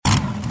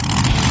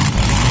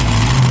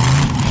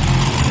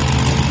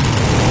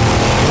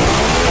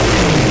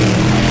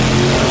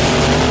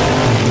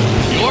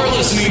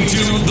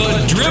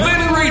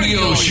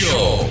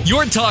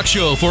your talk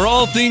show for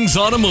all things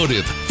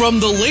automotive. From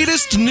the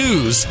latest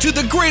news to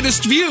the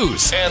greatest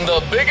views and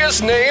the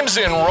biggest names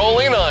in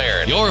rolling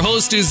iron. Your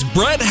host is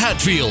Brett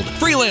Hatfield,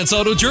 freelance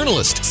auto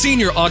journalist,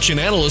 senior auction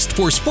analyst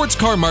for Sports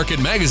Car Market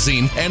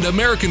Magazine and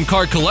American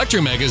Car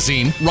Collector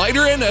Magazine,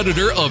 writer and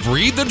editor of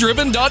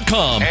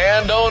ReadTheDriven.com,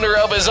 and owner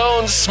of his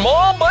own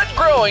small but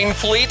growing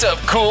fleet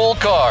of cool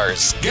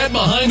cars. Get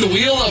behind the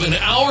wheel of an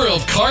hour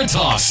of car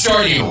talk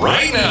starting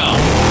right now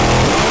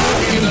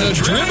in the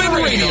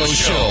Driven Radio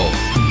Show.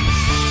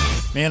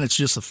 Man, it's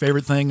just a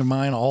favorite thing of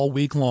mine all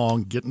week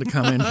long, getting to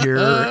come in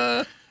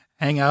here,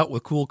 hang out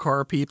with cool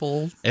car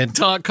people. And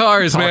talk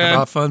cars, talk man.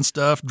 About fun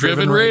stuff.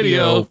 Driven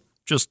Radio.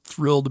 Just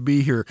thrilled to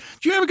be here.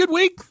 Did you have a good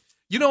week?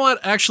 You know what?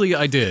 Actually,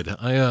 I did.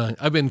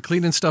 I've been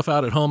cleaning stuff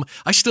out at home.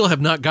 I still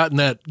have not gotten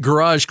that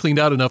garage cleaned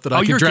out enough that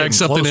I can drag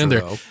something in there.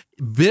 Though.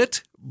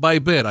 Bit by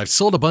bit, I've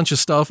sold a bunch of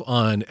stuff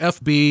on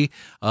FB,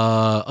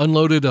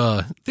 unloaded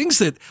things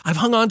that I've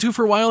hung on to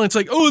for a while, and it's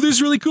like, oh, this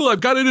is really cool. I've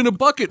got it in a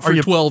bucket for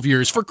 12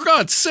 years. For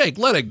God's sake,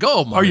 let it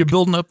go, Mark. Are you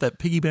building up that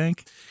piggy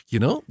bank? You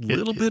know,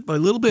 little bit by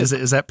little bit.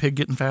 Is that pig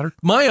getting fatter?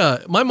 My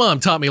mom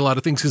taught me a lot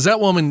of things because that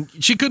woman,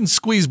 she couldn't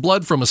squeeze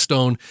blood from a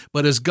stone,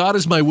 but as God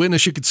is my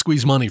witness, she could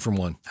squeeze money from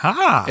one.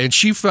 And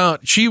she's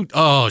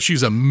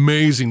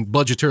amazing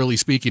budgetarily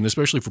speaking,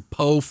 especially for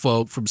po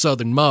folk from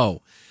Southern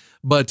Mo.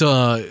 But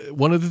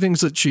one of the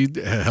things that she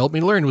helped me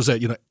learn was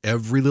that,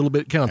 every little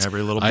bit counts.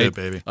 Every little bit,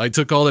 baby. I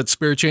took all that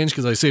spare change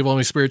because I save all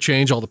my spare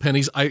change, all the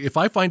pennies. If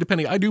I find a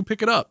penny, I do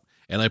pick it up.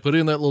 And I put it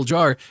in that little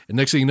jar, and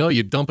next thing you know,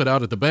 you dump it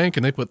out at the bank,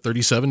 and they put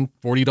 $37,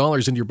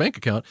 $40 into your bank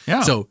account.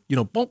 Yeah. So,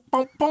 bump,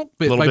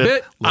 bit by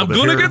bit, I'm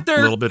going to get there.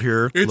 A little bit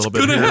here. It's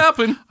going to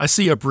happen. I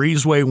see a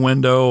breezeway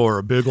window or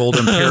a big old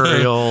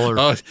Imperial.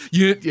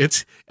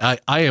 I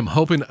am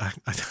hoping,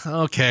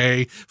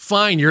 okay,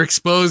 fine, you're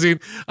exposing.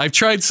 I've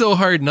tried so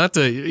hard not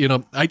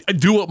to, I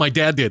do what my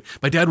dad did.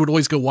 My dad would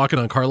always go walking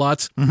on car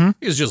lots. Mm-hmm.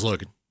 He was just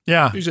looking.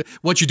 Yeah.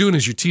 What you're doing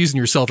is you're teasing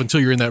yourself until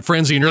you're in that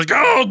frenzy and you're like,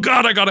 oh,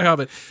 God, I got to have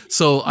it.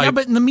 So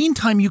but in the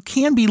meantime, you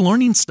can be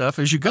learning stuff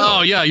as you go.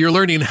 Oh, yeah. You're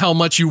learning how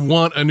much you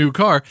want a new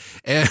car.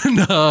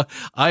 And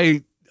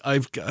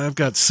I've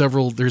got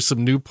several. There's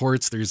some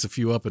Newports. There's a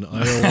few up in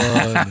Iowa,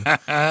 and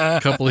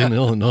a couple in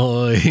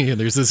Illinois, and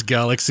there's this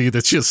Galaxy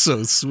that's just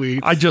so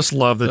sweet. I just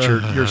love that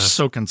you're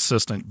so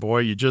consistent, boy.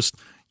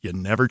 You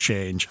never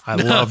change. I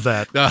love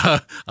that.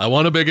 I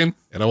want a big one,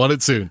 and I want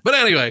it soon. But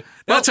anyway,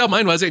 that's how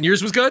mine was. And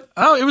yours was good?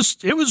 Oh, it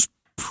was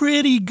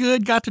pretty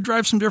good. Got to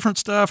drive some different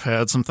stuff.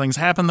 Had some things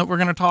happen that we're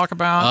going to talk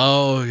about.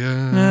 Oh,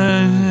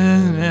 yeah.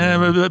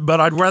 But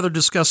I'd rather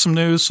discuss some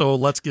news, so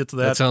let's get to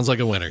that. That sounds like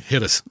a winner.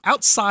 Hit us.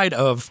 Outside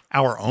of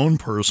our own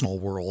personal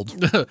world.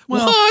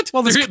 What?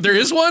 Well, there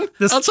is one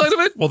outside of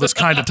it? Well, this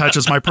kind of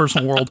touches my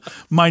personal world.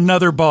 My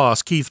other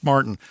boss, Keith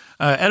Martin,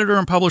 editor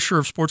and publisher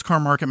of Sports Car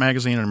Market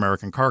Magazine and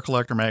American Car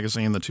Collector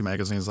Magazine, the two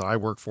magazines that I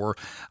work for.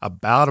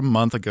 About a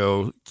month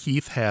ago,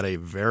 Keith had a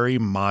very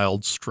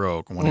mild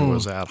stroke when he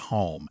was at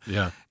home.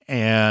 Yeah.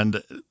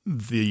 And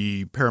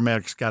the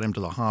paramedics got him to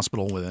the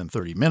hospital within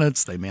 30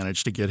 minutes. They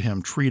managed to get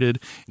him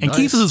treated. And Nice.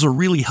 Keith is a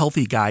really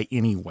healthy guy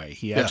anyway.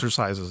 He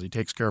exercises. He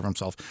takes care of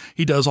himself.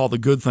 He does all the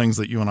good things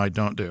that you and I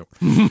don't do.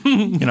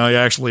 He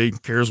actually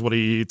cares what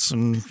he eats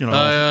and,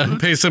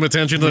 pay some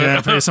attention to that.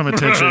 Yeah, pay some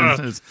attention.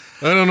 I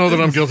don't know that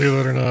I'm guilty of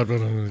that or not. But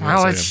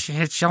well,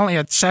 it's only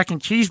a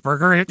second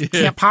cheeseburger. It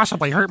can't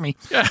possibly hurt me.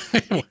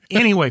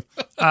 Anyway,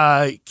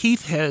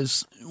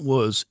 Keith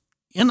was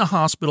in the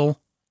hospital,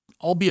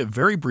 albeit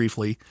very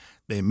briefly.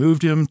 They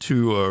moved him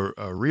to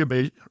a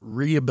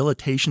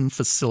rehabilitation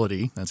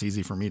facility. That's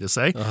easy for me to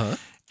say. Uh-huh.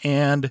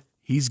 And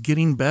he's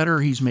getting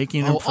better. He's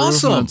making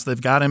improvements. Awesome. They've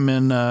got him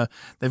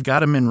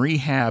in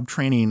rehab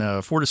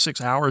training 4 to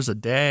 6 hours a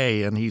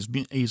day, and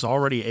he's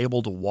already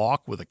able to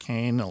walk with a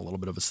cane, a little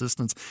bit of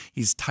assistance.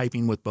 He's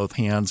typing with both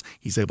hands.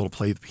 He's able to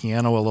play the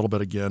piano a little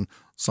bit again,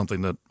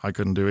 something that I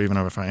couldn't do even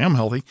if I am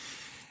healthy.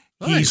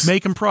 Nice. He's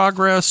making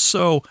progress.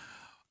 So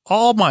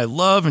all my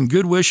love and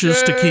good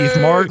wishes to Keith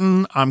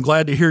Martin. I'm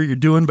glad to hear you're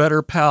doing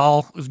better,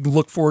 pal.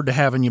 Look forward to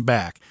having you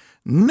back.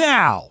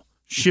 Now,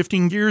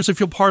 shifting gears,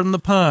 if you'll pardon the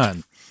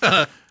pun.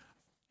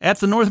 At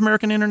the North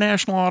American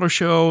International Auto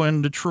Show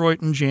in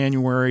Detroit in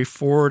January,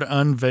 Ford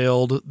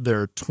unveiled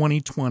their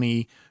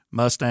 2020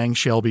 Mustang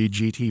Shelby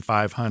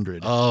GT500.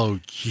 Oh,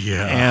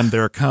 yeah. And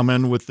they're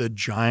coming with the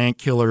giant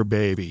killer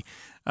baby.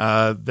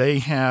 They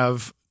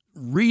have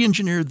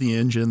re-engineered the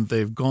engine.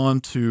 They've gone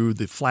to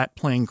the flat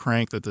plane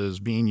crank that is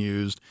being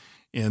used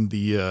in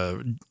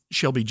the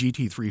Shelby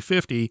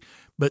GT350,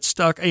 but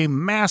stuck a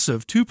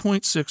massive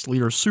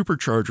 2.6-liter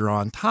supercharger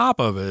on top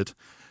of it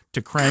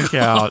to crank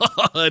out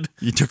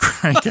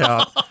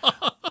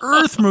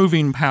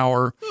earth-moving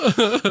power.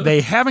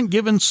 They haven't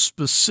given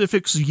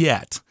specifics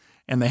yet,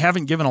 and they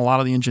haven't given a lot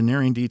of the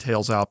engineering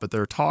details out, but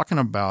they're talking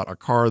about a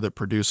car that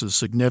produces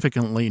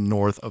significantly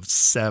north of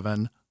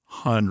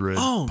 700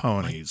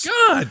 ponies. My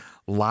God.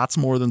 Lots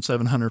more than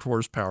 700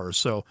 horsepower.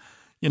 So,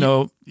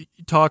 you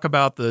talk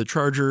about the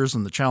Chargers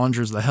and the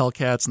Challengers, the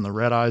Hellcats and the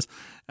Red Eyes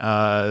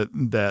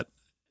that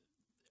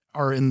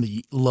are in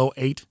the low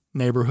 8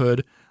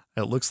 neighborhood.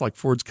 It looks like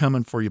Ford's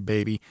coming for you,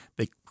 baby.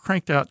 They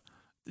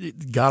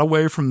got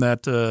away from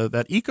that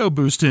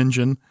EcoBoost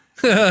engine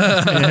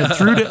and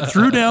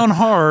threw down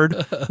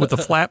hard with the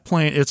flat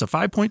plane. It's a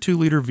 5.2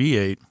 liter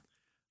V8,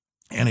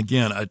 and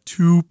again a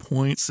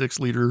 2.6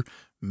 liter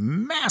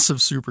massive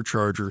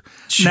supercharger.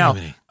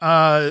 Jiminy.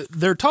 Now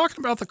they're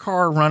talking about the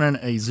car running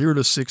a 0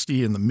 to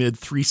 60 in the mid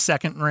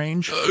 3-second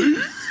range.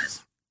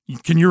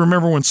 Can you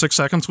remember when 6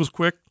 seconds was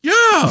quick? Yeah.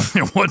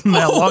 It wasn't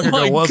that long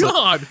ago, was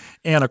God. it?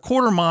 And a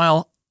quarter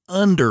mile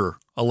under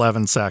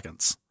 11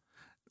 seconds.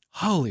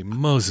 Holy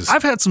Moses.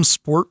 I've had some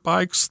sport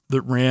bikes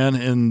that ran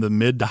in the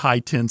mid to high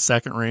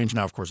 10-second range.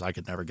 Now, of course, I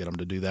could never get them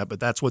to do that, but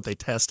that's what they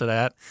tested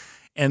at.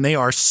 And they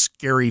are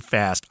scary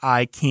fast.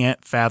 I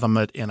can't fathom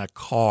it in a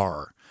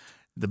car.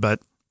 But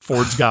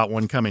Ford's got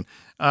one coming.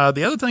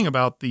 The other thing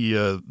about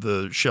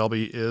the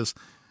Shelby is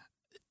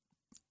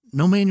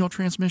no manual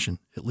transmission,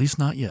 at least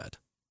not yet.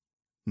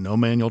 No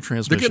manual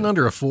transmission. They're getting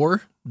under a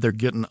 4? They're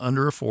getting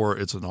under a 4.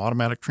 It's an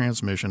automatic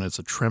transmission. It's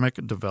a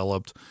Tremec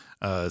developed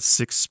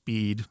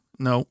 7-speed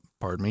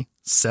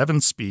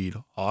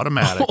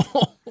automatic.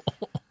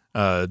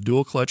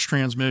 Dual clutch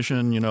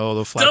transmission,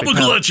 the flappy Double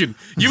clutching.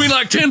 You mean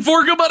like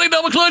 10-4 go buddy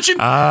double clutching?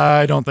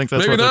 I don't think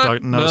that's Maybe what not? they're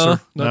talking. No,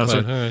 sir. Not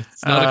sir. quite. All right.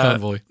 It's not a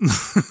convoy.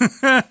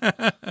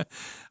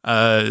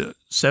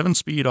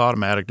 7-speed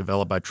automatic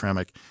developed by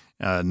Tremec.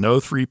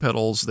 No 3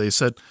 pedals. They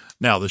said,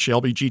 now the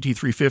Shelby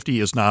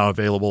GT350 is not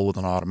available with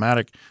an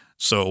automatic.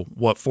 So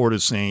what Ford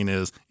is saying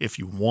is if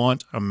you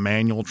want a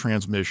manual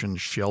transmission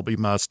Shelby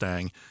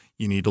Mustang,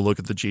 you need to look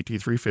at the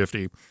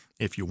GT350.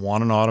 If you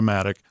want an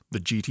automatic, the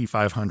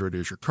GT500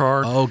 is your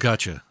car. Oh,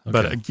 gotcha. Okay.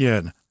 But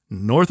again,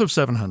 north of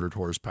 700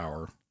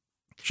 horsepower.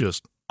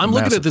 Just I'm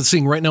looking at this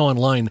thing right now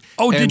online.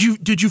 Oh, did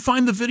you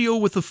find the video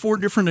with the 4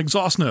 different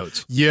exhaust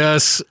notes?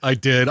 Yes, I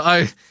did.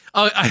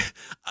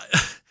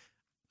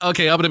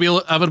 Okay, I'm gonna be a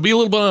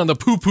little bit on the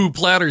poo-poo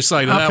platter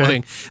side of that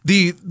thing.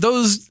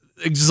 Those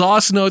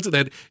exhaust notes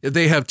that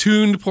they have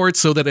tuned ports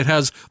so that it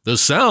has the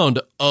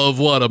sound of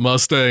what a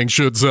Mustang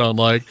should sound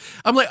like.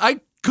 I'm like, I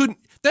couldn't.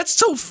 That's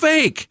so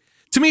fake.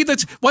 To me,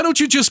 why don't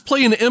you just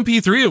play an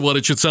MP3 of what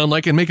it should sound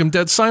like and make them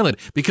dead silent?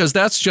 Because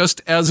that's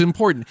just as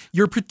important.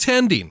 You're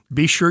pretending.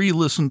 Be sure you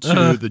listen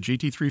to the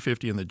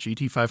GT350 and the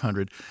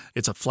GT500.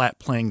 It's a flat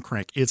plane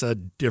crank. It's a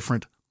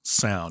different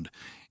sound.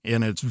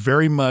 And it's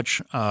very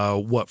much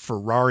what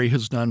Ferrari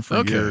has done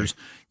for years.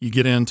 You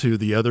get into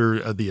the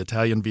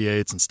Italian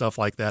V8s and stuff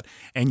like that,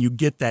 and you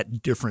get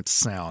that different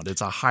sound.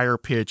 It's a higher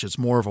pitch. It's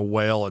more of a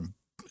wail, and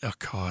oh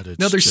God, it's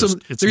now there's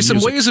some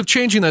ways of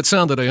changing that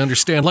sound that I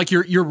understand, like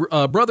your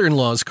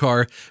brother-in-law's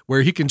car,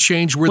 where he can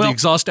change where the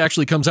exhaust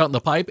actually comes out in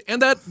the pipe,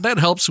 and that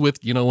helps with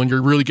when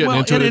you're really getting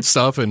into it and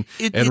stuff, and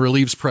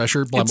relieves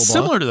pressure. Blah it's blah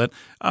blah. Similar to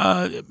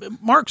that.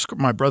 Mark's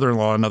my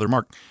brother-in-law, another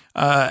Mark,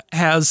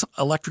 has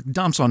electric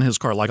dumps on his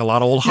car, like a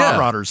lot of old hot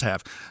rodders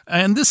have,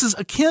 and this is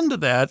akin to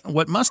that.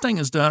 What Mustang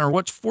has done, or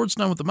what Ford's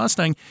done with the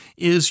Mustang,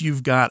 is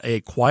you've got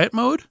a quiet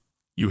mode,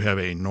 you have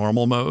a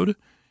normal mode,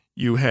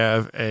 you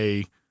have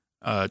a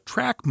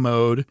track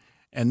mode,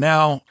 and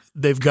now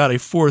they've got a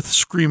 4th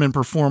screaming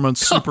performance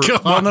super.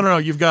 No.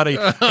 You've got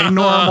a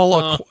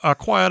normal, a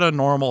quiet, a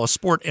normal, a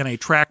sport, and a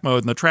track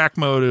mode. And the track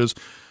mode is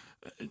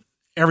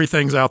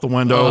everything's out the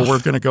window. We're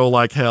going to go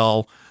like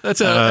hell. That's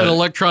an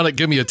electronic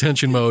give me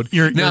attention mode.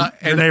 Your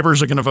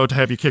neighbors are going to vote to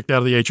have you kicked out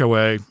of the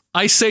HOA.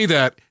 I say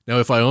that now.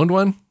 If I owned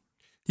one,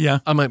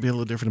 I might be a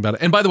little different about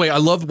it. And by the way, I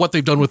love what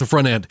they've done with the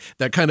front end.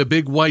 That kind of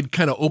big, wide,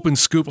 kind of open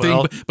scoop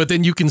thing. But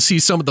then you can see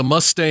some of the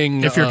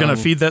Mustang. If you're going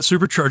to feed that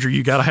supercharger,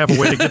 you got to have a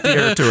way to get the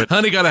air to it.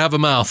 Honey, got to have a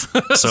mouth.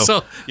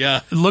 So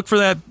look for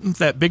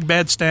that big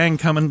bad Stang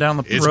coming down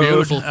the it's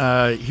road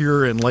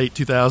here in late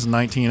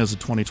 2019 as a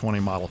 2020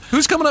 model.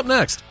 Who's coming up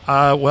next?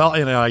 I'm going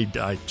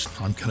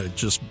to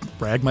just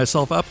brag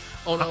myself up.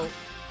 Oh no.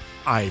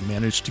 I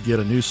managed to get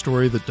a news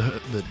story that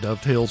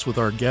dovetails with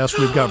our guest.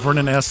 We've got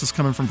Vernon Estes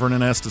coming from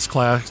Vernon Estes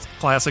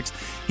Classics.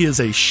 He is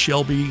a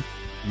Shelby,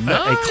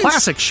 a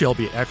classic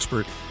Shelby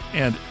expert,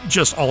 and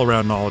just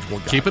all-around knowledgeable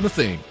guy. Keeping the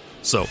theme.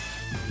 So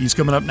he's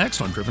coming up next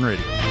on Driven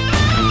Radio.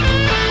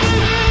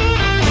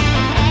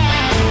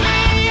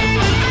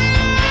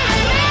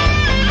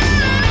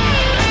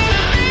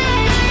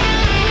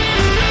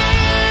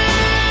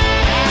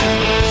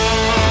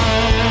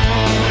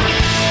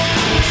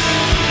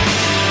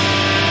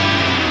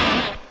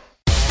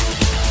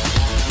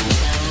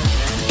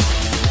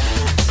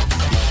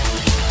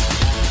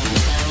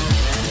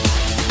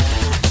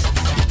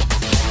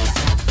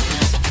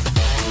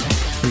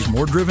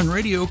 More Driven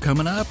Radio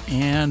coming up,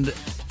 and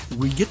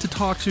we get to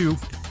talk to.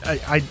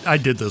 I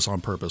did this on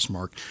purpose,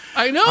 Mark.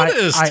 I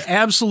noticed. I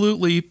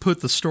absolutely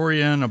put the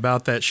story in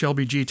about that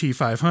Shelby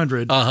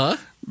GT500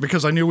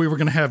 because I knew we were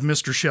going to have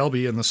Mr.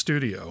 Shelby in the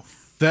studio.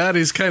 That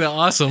is kind of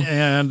awesome.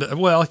 And,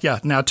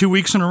 now 2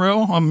 weeks in a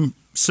row, I'm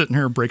sitting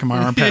here breaking my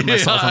arm, patting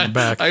myself on the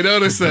back. I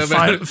noticed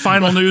that.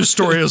 Final news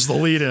story is the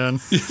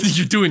lead-in.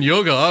 You're doing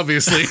yoga,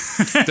 obviously.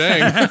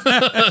 Dang.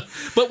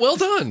 But well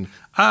done.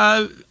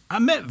 I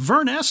met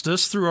Vern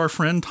Estes through our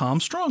friend Tom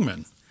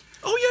Strongman.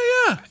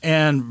 Oh, yeah.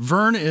 And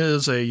Vern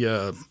is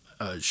a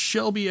a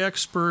Shelby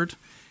expert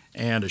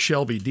and a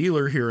Shelby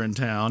dealer here in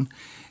town,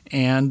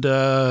 and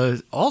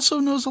also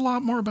knows a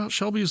lot more about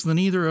Shelby's than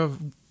either of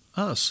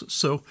us.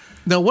 So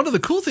now, one of the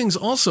cool things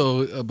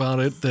also about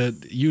it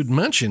that you'd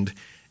mentioned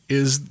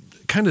is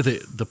kind of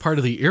the part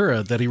of the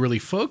era that he really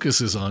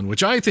focuses on,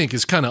 which I think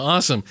is kind of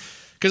awesome.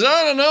 Because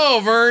I don't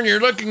know, Vern, you're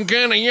looking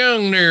kind of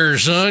young there,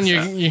 son.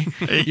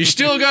 You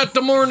still got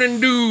the morning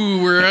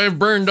dew where I've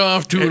burned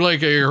off to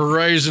like a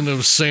horizon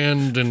of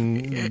sand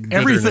and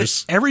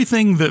bitterness.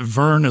 Everything that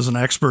Vern is an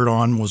expert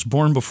on was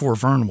born before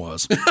Vern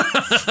was.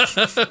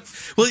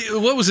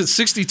 Well, what was it,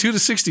 62 to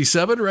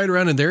 67, right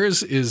around in there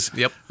is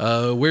Yep.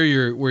 Where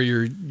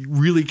you're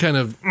really kind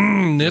of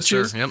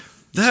niches. Yes, yep.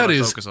 That That's what I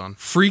is focus on.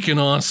 freaking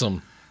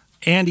awesome.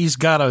 And he's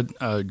got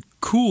a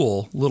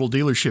cool little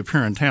dealership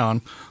here in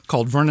town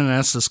called Vernon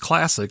Estes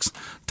Classics.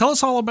 Tell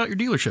us all about your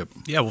dealership.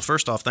 Yeah, well,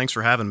 first off, thanks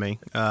for having me.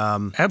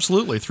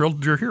 Absolutely.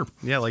 Thrilled you're here.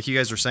 Yeah, like you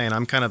guys were saying,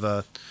 I'm kind of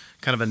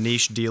a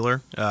niche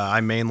dealer.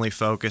 I mainly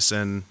focus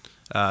in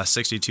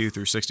 62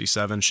 through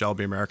 67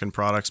 Shelby American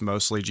products,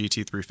 mostly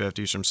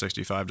GT350s from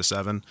 65 to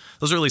 7.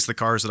 Those are at least the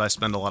cars that I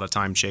spend a lot of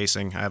time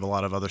chasing. I have a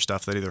lot of other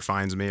stuff that either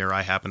finds me or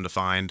I happen to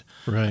find.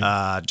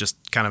 Right.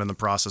 Just kind of in the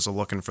process of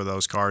looking for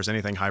those cars.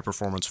 Anything high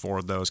performance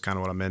Ford, though, is kind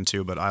of what I'm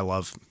into, but I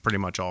love pretty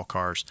much all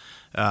cars.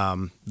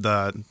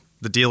 The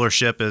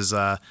dealership is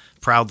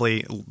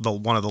proudly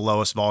one of the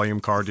lowest volume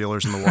car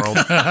dealers in the world.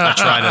 I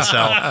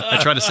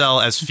try to sell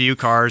as few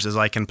cars as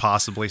I can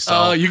possibly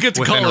sell. Oh, you get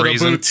to call it a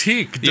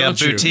boutique, don't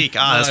you? Yeah, boutique.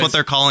 That's what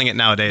they're calling it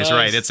nowadays,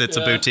 Nice. right? It's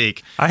a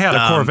boutique. I had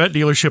a Corvette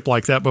dealership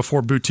like that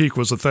before boutique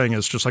was a thing.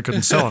 It's just I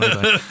couldn't sell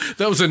anything.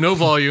 That was a no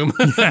volume.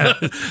 But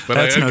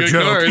that's I had no good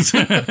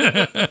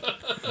joke. cars.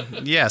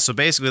 Yeah, so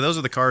basically those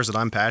are the cars that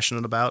I'm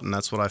passionate about, and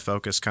that's what I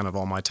focus kind of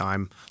all my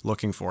time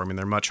looking for. I mean,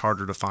 they're much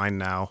harder to find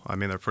now. I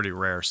mean, they're pretty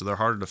rare, so they're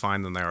harder to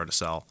find than they are to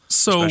sell,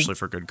 So- especially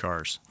for good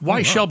cars.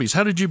 Why Shelby's?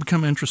 How did you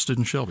become interested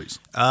in Shelby's?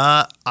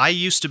 I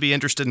used to be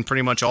interested in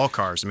pretty much all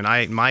cars. I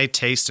mean, my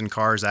taste in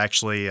cars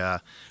actually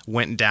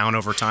went down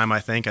over time, I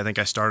think. I think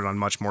I started on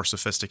much more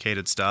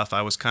sophisticated stuff.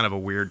 I was kind of a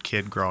weird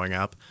kid growing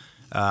up.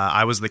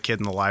 I was the kid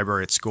in the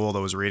library at school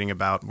that was reading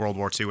about World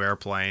War II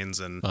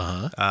airplanes and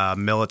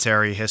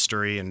military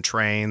history and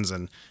trains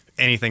and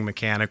anything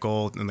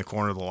mechanical in the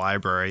corner of the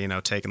library,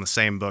 taking the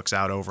same books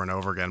out over and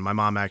over again. My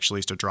mom actually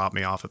used to drop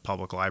me off at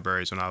public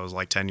libraries when I was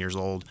like 10 years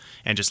old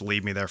and just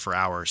leave me there for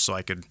hours so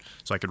I could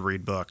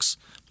read books.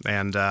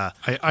 And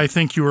I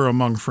think you were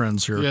among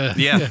friends here.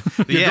 Yeah.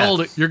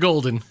 You're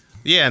golden.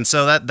 Yeah, and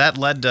so that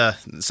led to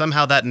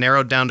somehow that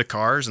narrowed down to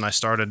cars, and I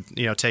started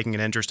taking an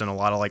interest in a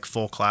lot of like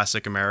full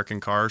classic American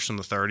cars from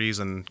the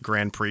 30s and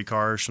Grand Prix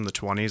cars from the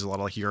 20s, a lot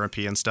of like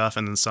European stuff,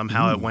 and then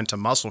somehow it went to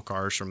muscle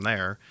cars from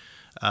there,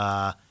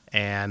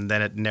 and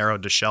then it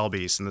narrowed to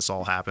Shelby's, and this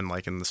all happened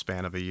like in the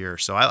span of a year.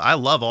 So I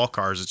love all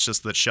cars. It's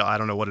just that I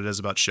don't know what it is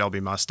about Shelby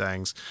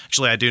Mustangs.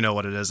 Actually, I do know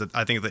what it is.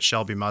 I think that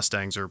Shelby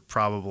Mustangs are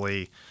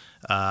probably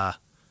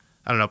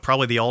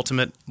probably the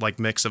ultimate like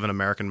mix of an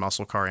American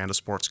muscle car and a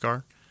sports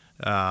car.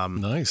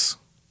 Nice.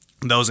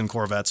 Those and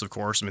Corvettes, of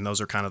course. I mean, those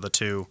are kind of the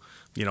two,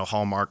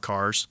 hallmark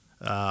cars.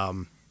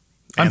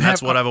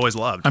 That's what I've always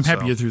loved. I'm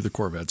happy you threw the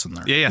Corvettes in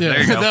there. Yeah,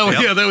 there you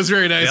go. That was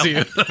very nice of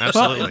you.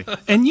 Absolutely.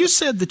 And you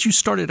said that you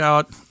started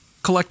out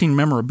collecting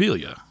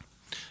memorabilia.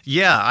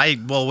 Yeah,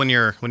 when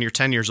you're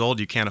 10 years old,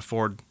 you can't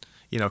afford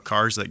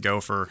cars that go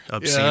for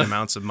obscene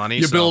amounts of money.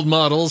 You build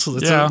models. So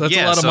that's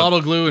a lot of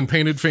model glue and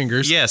painted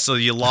fingers. Yeah, so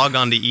you log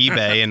onto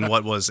eBay and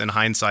what was in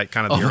hindsight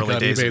kind of the early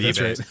days of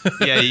eBay. That's right.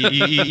 Yeah,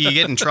 you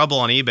get in trouble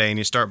on eBay and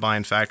you start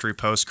buying factory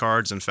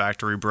postcards and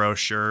factory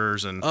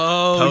brochures and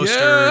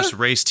posters,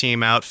 race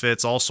team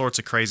outfits, all sorts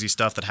of crazy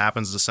stuff that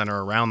happens to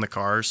center around the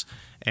cars.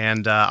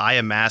 And I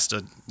amassed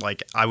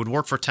I would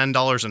work for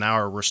 $10 an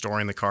hour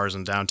restoring the cars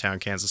in downtown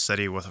Kansas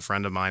City with a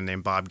friend of mine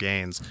named Bob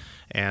Gaines.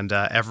 And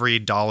every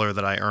dollar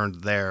that I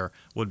earned there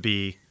would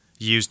be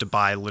used to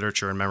buy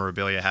literature and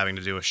memorabilia having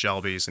to do with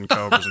Shelbys and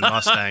Cobras and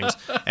Mustangs.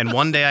 And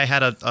one day I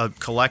had a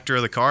collector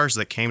of the cars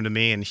that came to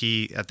me, and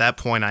at that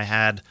point I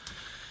had,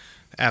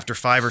 after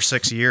 5 or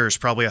 6 years,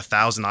 probably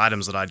 1,000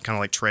 items that I'd kind of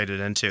like traded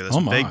into. This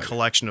big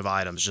collection of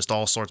items, just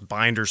all sorts,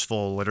 binders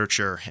full of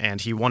literature. And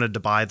he wanted to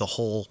buy the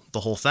whole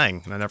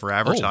thing, and I never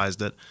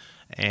advertised it.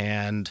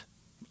 And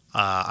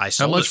I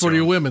sold it. How much for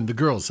your women, the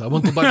girls? I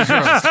want to buy the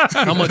girls.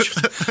 How much?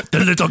 The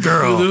little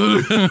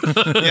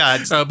girl.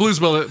 Yeah, Blues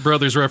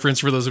Brothers reference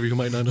for those of you who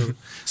might not know.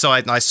 So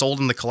I sold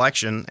him the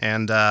collection,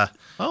 and nice.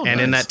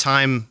 in that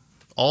time,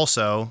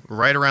 also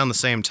right around the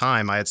same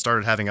time, I had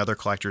started having other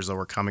collectors that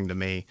were coming to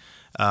me.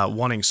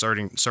 Wanting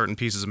certain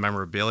pieces of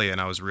memorabilia,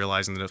 and I was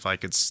realizing that if I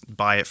could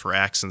buy it for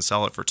X and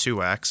sell it for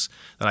 2X,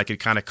 then I could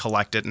kind of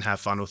collect it and have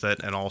fun with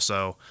it, and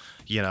also,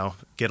 get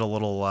a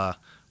little.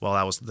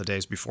 That was the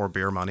days before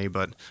beer money,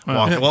 but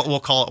we'll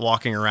call it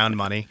walking around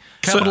money.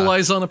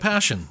 Capitalize on a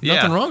passion.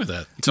 Nothing wrong with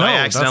that. So No, I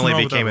nothing accidentally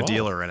wrong with became that a at all.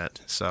 dealer in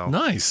it. So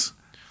Nice.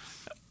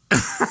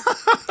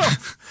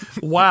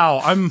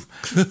 Wow,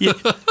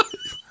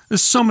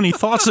 there's so many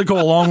thoughts that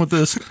go along with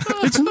this.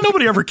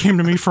 Nobody ever came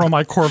to me for all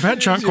my Corvette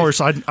junk. Of course,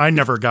 I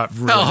never got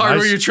really How hard nice.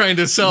 were you trying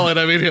to sell it?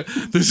 I mean,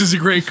 this is a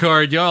great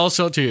card. Yeah, I'll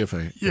sell it to you if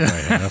I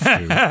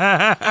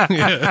have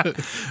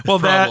to. Well,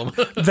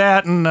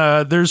 that and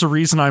there's a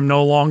reason I'm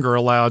no longer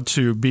allowed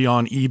to be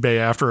on eBay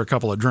after a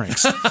couple of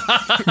drinks.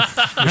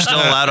 You're still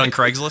allowed on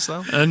Craigslist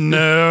though?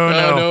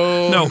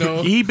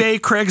 No. eBay,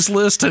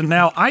 Craigslist, and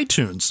now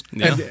iTunes.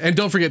 Yeah. And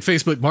don't forget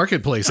Facebook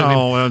Marketplace. I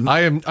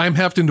mean, I'm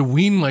having to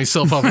wean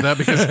myself off of that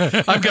because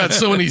I've got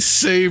so many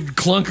saved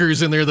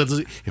clunkers in there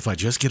that if I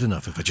just get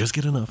enough.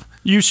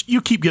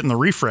 You keep getting the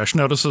refresh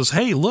notices.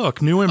 Hey,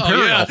 look, new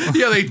Imperial.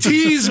 Yeah, they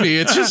tease me.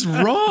 It's just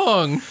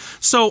wrong.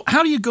 So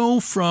how do you go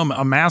from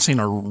amassing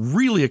a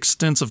really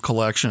extensive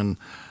collection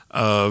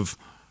of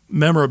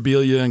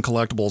memorabilia and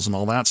collectibles and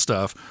all that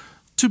stuff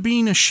to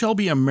being a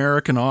Shelby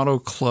American Auto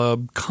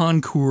Club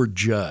concours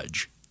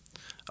judge?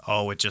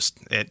 Oh,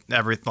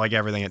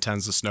 everything, it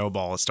tends to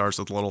snowball. It starts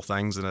with little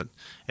things, and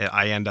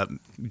I end up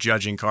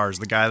judging cars.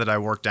 The guy that I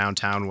work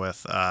downtown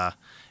with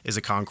is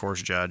a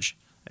concours judge,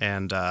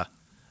 and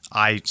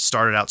I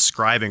started out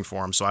scribing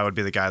for him, so I would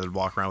be the guy that would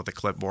walk around with a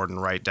clipboard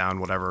and write down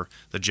whatever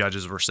the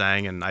judges were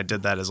saying, and I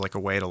did that as like a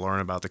way to learn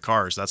about the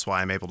cars. That's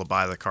why I'm able to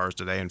buy the cars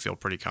today and feel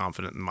pretty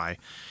confident in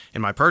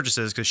my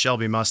purchases, because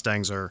Shelby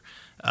Mustangs are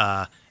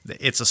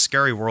it's a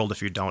scary world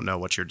if you don't know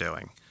what you're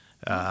doing.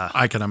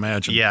 I can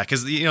imagine. Yeah,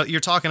 because you're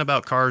talking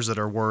about cars that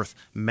are worth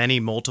many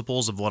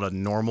multiples of what a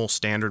normal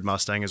standard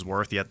Mustang is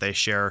worth, yet they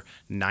share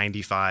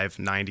 95,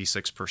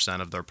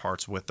 96% of their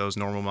parts with those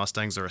normal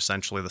Mustangs. They're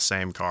essentially the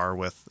same car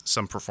with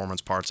some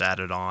performance parts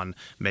added on,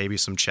 maybe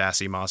some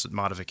chassis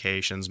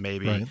modifications,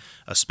 maybe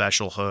a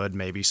special hood,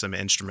 maybe some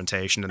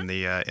instrumentation in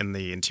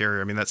the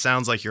interior. I mean, that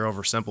sounds like you're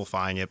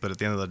oversimplifying it, but at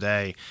the end of the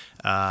day,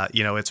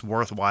 it's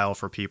worthwhile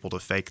for people to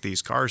fake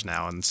these cars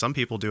now, and some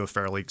people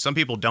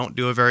don't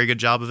do a very good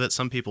job of it.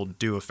 Some people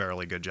do a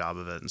fairly good job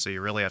of it, and so you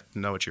really have to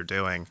know what you're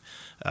doing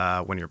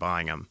when you're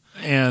buying them.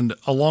 And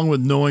along with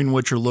knowing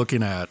what you're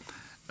looking at,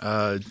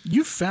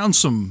 you've found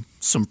some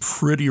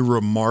pretty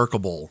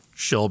remarkable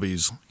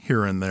Shelbys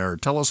here and there.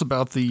 Tell us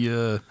about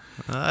the.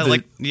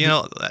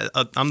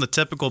 I'm the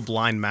typical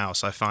blind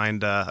mouse. I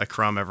find a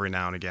crumb every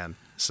now and again.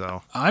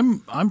 So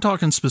I'm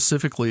talking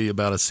specifically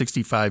about a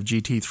 65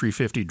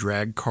 GT350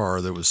 drag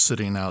car that was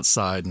sitting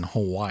outside in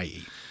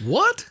Hawaii.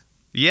 What?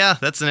 Yeah,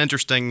 that's an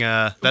interesting. You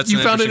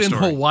found it in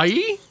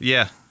Hawaii?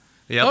 Yeah.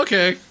 Yep.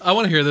 Okay, I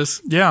want to hear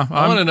this. Yeah,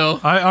 I want to know.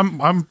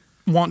 I'm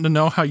wanting to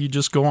know how you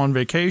just go on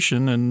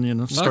vacation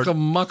and start. So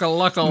when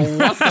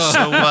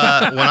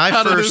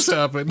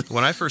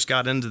I first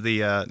got into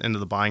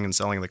the buying and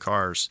selling of the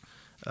cars,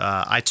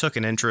 I took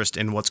an interest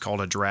in what's called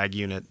a drag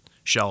unit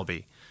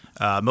Shelby.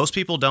 Most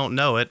people don't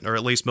know it, or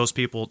at least most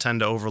people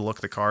tend to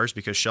overlook the cars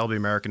because Shelby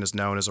American is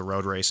known as a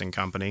road racing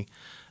company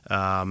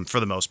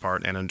for the most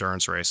part, and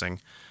endurance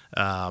racing.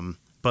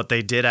 But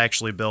they did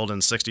actually build in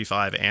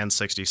 65 and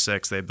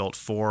 66. They built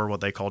 4 what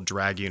they call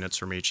drag units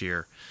from each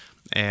year.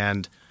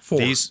 And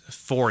these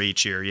 4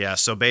 each year, yeah.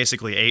 So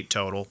basically 8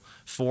 total,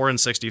 4 in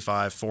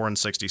 65, 4 in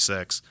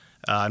 66.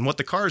 And what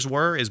the cars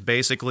were is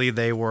basically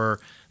they were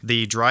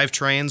the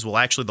drivetrains. Well,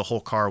 actually, the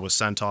whole car was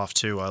sent off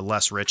to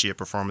Les Ritchie at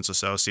Performance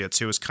Associates,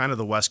 who is kind of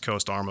the West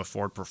Coast arm of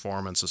Ford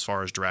Performance as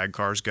far as drag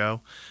cars go.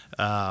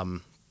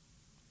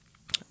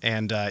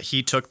 And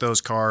he took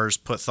those cars,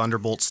 put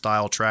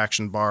Thunderbolt-style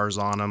traction bars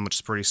on them, which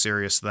is a pretty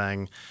serious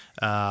thing.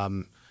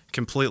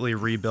 Completely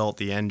rebuilt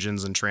the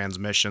engines and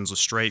transmissions with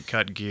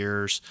straight-cut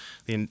gears.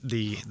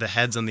 The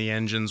heads on the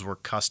engines were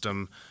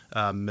custom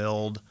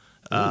milled.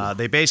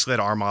 They basically had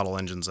R model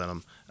engines in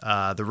them.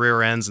 The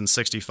rear ends in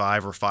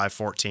 65 were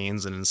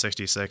 514s, and in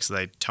 66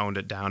 they toned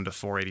it down to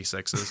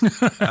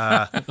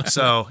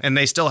 486s. And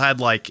they still had,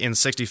 like, in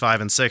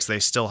 65 and 6, they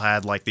still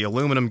had like the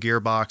aluminum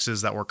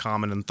gearboxes that were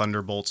common in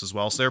Thunderbolts as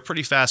well. So they were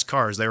pretty fast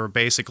cars. They were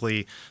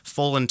basically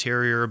full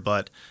interior,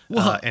 but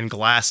and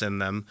glass in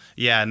them.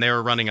 Yeah, and they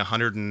were running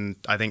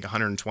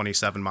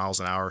 127 miles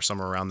an hour,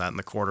 somewhere around that in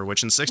the quarter,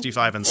 which in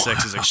 65 and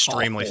 6 is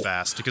extremely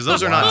fast because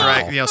those are not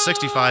drag.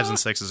 65s and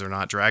 6s are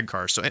not drag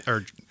cars. So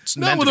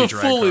not with a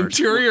full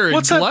interior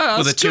and glass.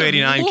 With a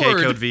 289 K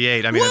code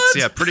V8. I mean,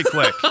 it's pretty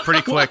quick.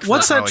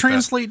 What's that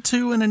translate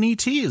to in an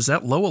ET? Is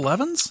that low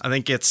 11s? I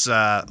think it's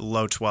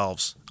low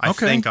 12s. I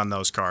think on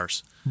those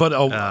cars. But a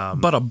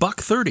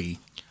 $130.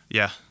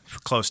 Yeah,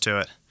 close to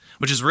it.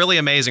 Which is really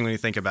amazing when you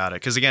think about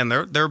it, because again,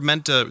 they're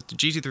meant to.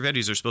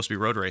 GT350s are supposed to be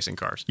road racing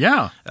cars.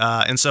 Yeah.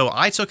 And so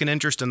I took an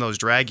interest in those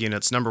drag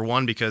units. Number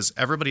one, because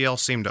everybody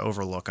else seemed to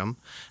overlook them.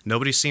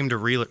 Nobody seemed to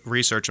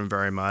research them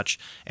very much.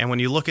 And when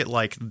you look at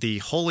like the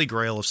holy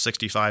grail of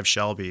 65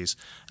 Shelbys,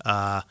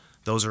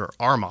 those are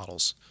R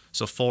models.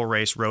 So full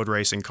race road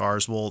racing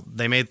cars. Well,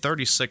 they made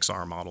 36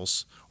 R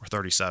models, or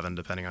 37,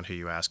 depending on who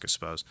you ask, I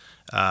suppose.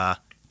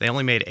 They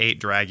only made 8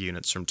 drag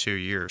units from 2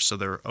 years, so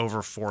they're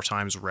over 4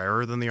 times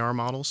rarer than the R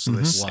models. So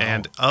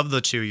And of the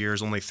 2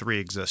 years, only 3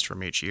 exist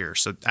from each year.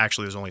 So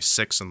actually, there's only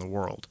 6 in the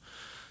world.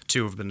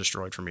 2 have been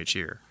destroyed from each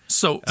year.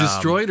 So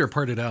destroyed or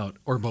parted out,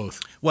 or both?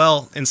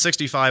 Well, in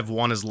 65,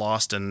 1 is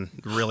lost and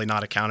really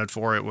not accounted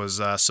for. It was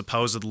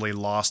supposedly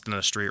lost in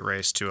a street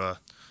race to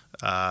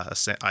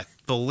I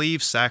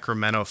believe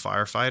Sacramento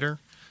firefighter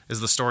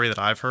is the story that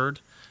I've heard.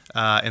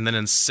 And then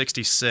in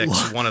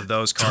 '66, one of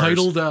those cars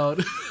titled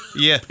out,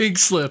 yeah, pink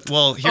slip.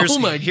 Well, here's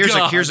God.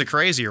 here's a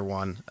crazier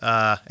one.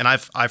 And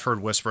I've heard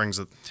whisperings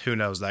that who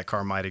knows that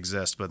car might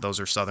exist, but those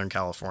are Southern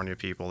California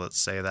people that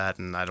say that,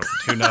 and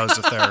who knows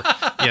if they're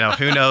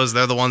who knows,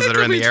 they're the ones that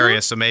are in the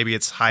area, so maybe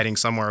it's hiding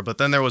somewhere. But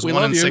then there was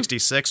one in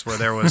 '66 where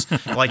there was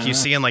like you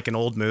see in like an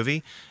old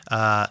movie.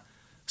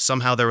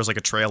 Somehow there was like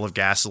a trail of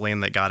gasoline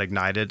that got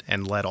ignited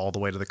and led all the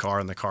way to the car,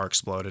 and the car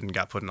exploded and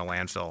got put in a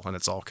landfill, and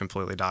it's all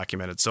completely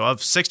documented. So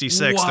of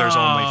 66, there's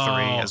only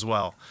 3 as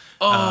well.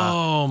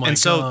 Oh my God. And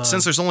so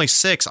since there's only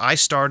 6, I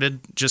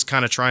started just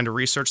kind of trying to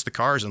research the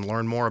cars and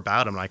learn more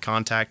about them. And I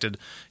contacted,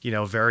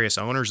 various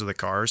owners of the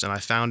cars, and I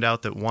found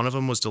out that one of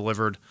them was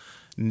delivered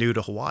new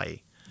to Hawaii.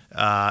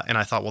 And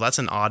I thought, well, that's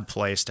an odd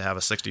place to have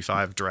a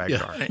 65 drag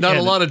car. Not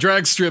a lot of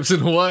drag strips in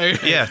Hawaii.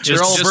 Yeah,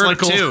 They're all just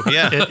vertical. like 2.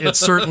 Yeah, It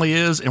certainly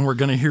is, and we're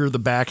going to hear the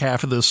back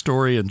half of this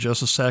story in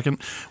just a second.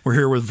 We're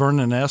here with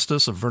Vernon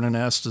Estes of Vernon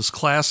Estes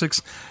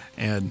Classics,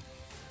 and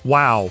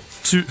wow,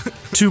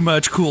 too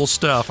much cool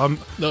stuff.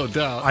 No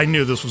doubt. I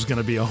knew this was going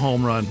to be a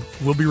home run.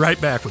 We'll be right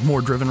back with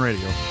more Driven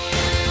Radio.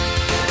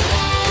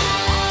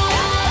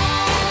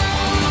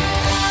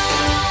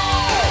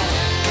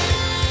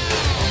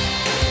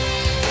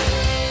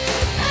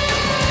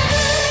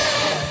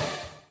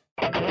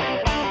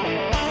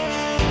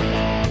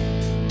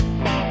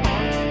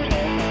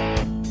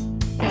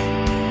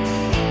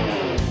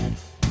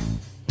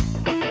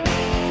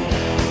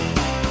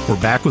 We're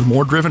back with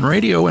more Driven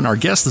Radio, and our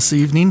guest this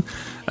evening,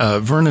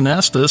 Vernon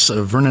Estes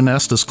of Vernon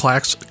Estes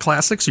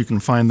Classics. You can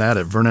find that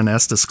at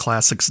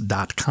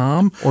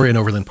vernonestesclassics.com. Or in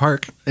Overland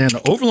Park. In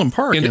Overland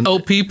Park. In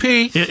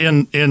OPP.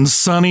 In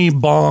sunny,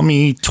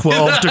 balmy,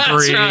 12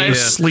 degrees, right.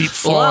 sleet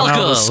falling out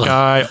of the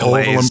sky,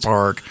 Overland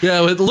Park. Yeah,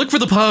 look for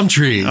the palm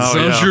trees.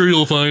 I'm sure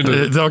you'll find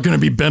it. They're going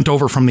to be bent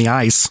over from the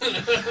ice.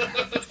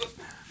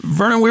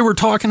 Vernon, we were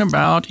talking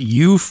about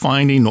you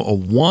finding a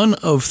one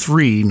of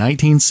 3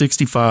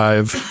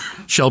 1965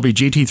 Shelby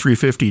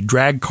GT350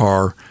 drag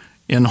car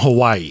in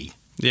Hawaii.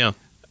 Yeah.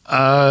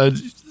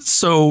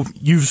 So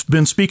you've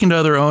been speaking to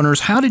other owners.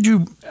 How did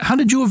you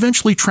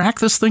eventually track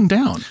this thing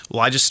down?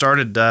 Well, I just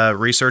started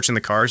researching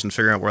the cars and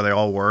figuring out where they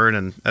all were.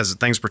 And as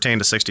things pertain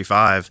to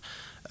 65,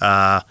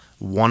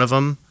 one of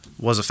them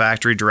was a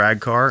factory drag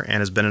car and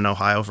has been in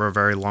Ohio for a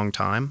very long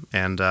time.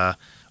 And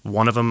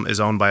one of them is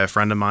owned by a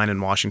friend of mine in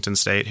Washington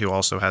State who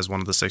also has one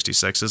of the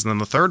 66s. And then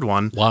the third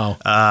one, wow,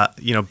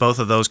 both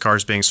of those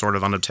cars being sort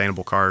of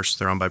unobtainable cars.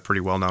 They're owned by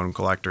pretty well-known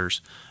collectors.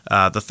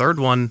 The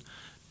third one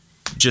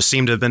just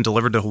seemed to have been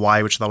delivered to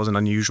Hawaii, which I thought was an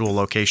unusual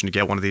location to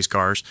get one of these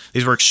cars.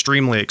 These were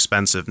extremely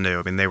expensive new.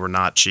 I mean, they were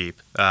not cheap.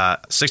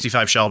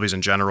 65 Shelbys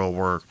in general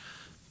were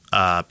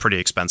pretty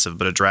expensive,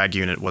 but a drag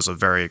unit was a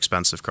very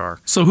expensive car.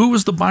 So who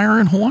was the buyer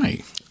in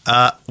Hawaii?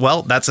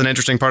 Well, that's an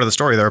interesting part of the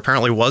story. There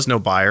apparently was no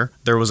buyer.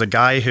 There was a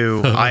guy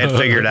who I had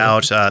figured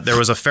out. There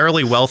was a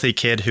fairly wealthy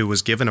kid who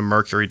was given a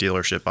Mercury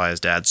dealership by his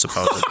dad,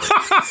 supposedly.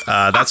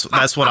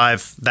 That's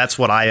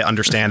what I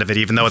understand of it.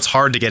 Even though it's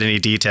hard to get any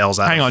details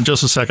out. Hang on,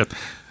 just a second.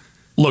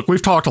 Look,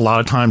 we've talked a lot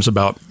of times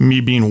about me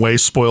being way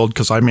spoiled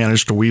because I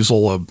managed to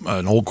weasel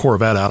an old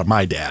Corvette out of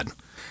my dad.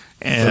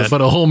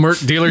 But a whole Merc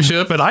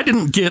dealership? But I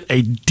didn't get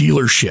a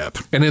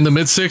dealership. And in the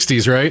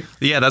mid-'60s, right?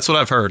 Yeah, that's what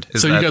I've heard.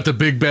 So you got the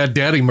big bad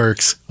daddy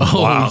Mercs.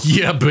 Oh, wow.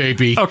 Yeah,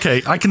 baby.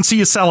 Okay, I can see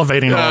you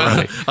salivating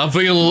already. I'm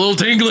feeling a little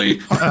tingly.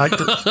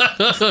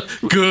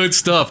 Good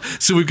stuff.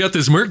 So we've got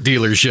this Merc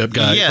dealership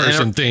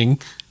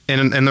thing.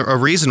 And a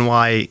reason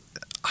why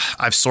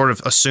I've sort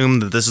of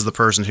assumed that this is the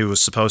person who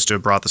was supposed to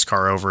have brought this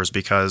car over is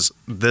because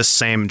this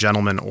same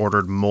gentleman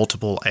ordered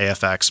multiple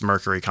AFX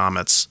Mercury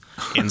Comets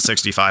in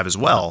 65 as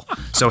well.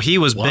 So he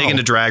was big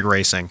into drag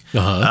racing.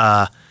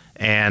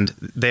 And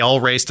they all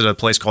raced at a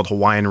place called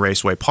Hawaiian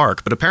Raceway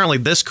Park. But apparently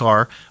this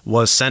car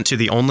was sent to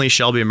the only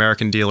Shelby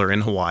American dealer in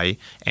Hawaii,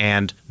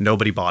 and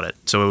nobody bought it.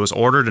 So it was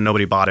ordered and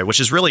nobody bought it, which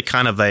is really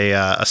kind of a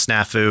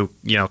snafu,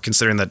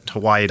 considering that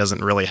Hawaii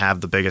doesn't really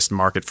have the biggest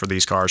market for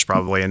these cars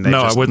probably. And they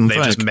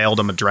just mailed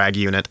them a drag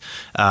unit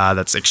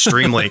that's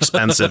extremely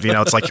expensive.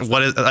 It's like,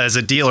 as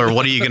a dealer,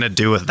 what are you going to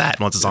do with that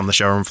once it's on the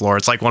showroom floor?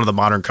 It's like one of the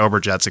modern Cobra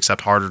Jets,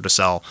 except harder to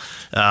sell.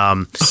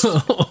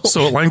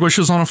 So it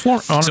languishes on a floor.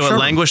 It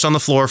languished on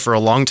the floor for a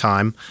long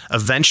time.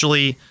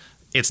 Eventually,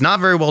 it's not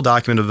very well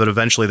documented, but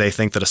eventually they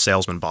think that a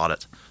salesman bought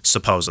it,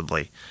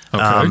 supposedly.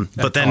 Okay.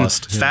 But then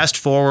fast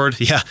forward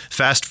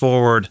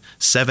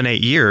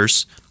 7-8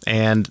 years,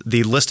 and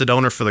the listed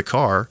owner for the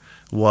car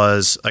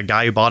was a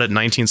guy who bought it in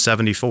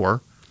 1974.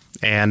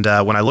 And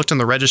when I looked in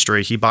the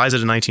registry, he buys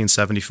it in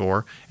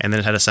 1974, and then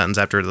it had a sentence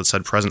after it that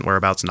said present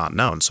whereabouts not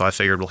known. So I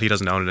figured, well, he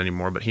doesn't own it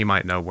anymore, but he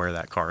might know where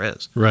that car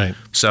is. Right.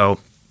 So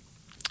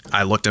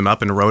I looked him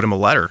up and wrote him a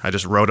letter. I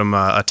just wrote him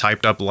a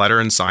typed up letter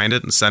and signed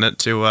it and sent it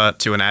to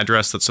an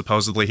address that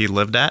supposedly he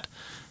lived at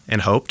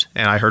and hoped.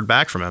 And I heard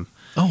back from him.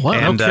 Oh, wow.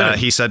 And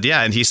he said,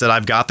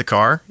 I've got the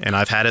car and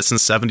I've had it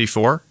since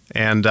 74.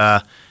 And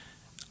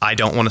I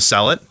don't want to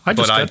sell it, I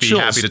just but I'd got be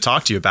chills. happy to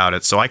talk to you about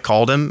it. So I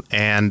called him,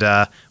 and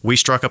we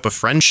struck up a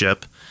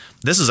friendship.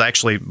 This is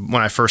actually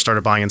when I first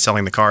started buying and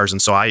selling the cars,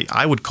 and so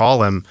I would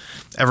call him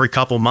every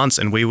couple months,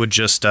 and we would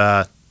just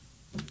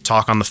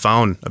talk on the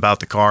phone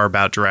about the car,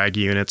 about drag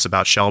units,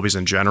 about Shelbys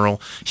in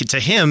general. To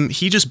him,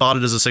 he just bought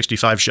it as a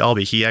 65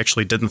 Shelby. He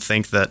actually didn't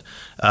think that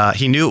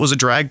he knew it was a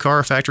drag car,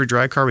 a factory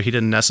drag car, but he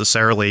didn't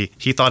necessarily.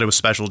 He thought it was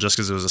special just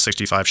because it was a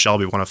 65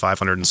 Shelby, one of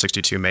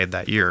 562 made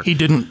that year. He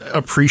didn't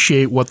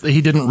appreciate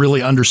he didn't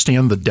really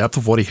understand the depth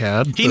of what he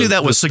had. He knew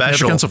that was the special.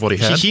 significance of what he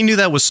had. He knew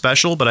that was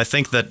special, but I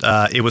think that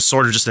it was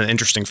sort of just an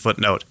interesting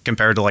footnote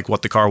compared to like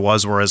what the car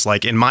was. Whereas,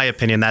 like in my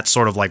opinion, that's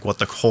sort of like what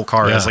the whole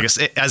car is. Like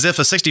as if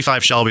a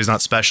 65 Shelby is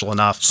not special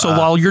enough. So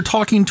while you're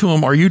talking to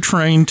him, are you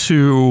trying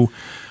to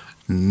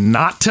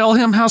not tell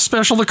him how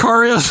special the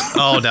car is?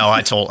 Oh no,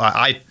 I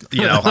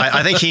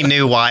think he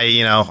knew why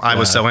I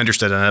was so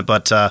interested in it.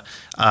 But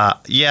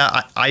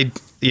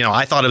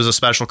I thought it was a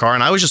special car,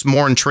 and I was just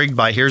more intrigued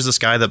by here's this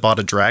guy that bought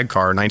a drag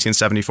car in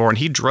 1974, and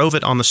he drove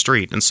it on the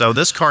street, and so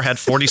this car had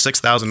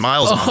 46,000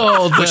 miles on it.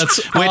 Oh,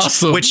 that's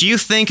awesome. Which you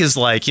think is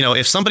like,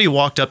 if somebody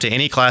walked up to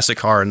any classic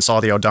car and saw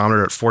the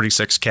odometer at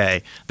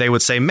 46K, they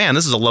would say, man,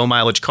 this is a low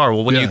mileage car.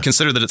 Well, when you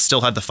consider that it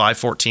still had the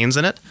 514s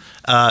in it,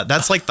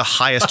 that's like the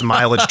highest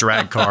mileage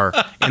drag car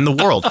in the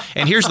world.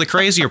 And here's the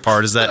crazier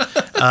part is that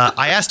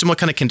I asked him what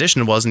kind of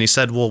condition it was, and he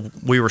said, well,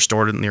 we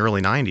restored it in the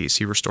early 90s.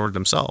 He restored it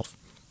himself.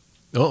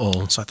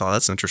 Uh-oh. So I thought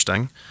that's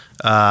interesting.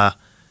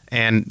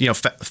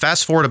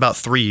 Fast forward about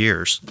 3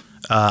 years,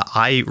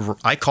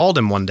 I called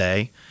him one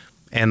day,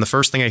 and the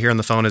first thing I hear on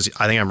the phone is,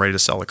 I think I'm ready to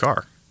sell the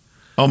car.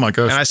 Oh my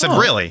gosh! And I said,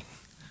 really?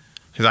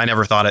 Because I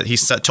never thought it. He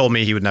told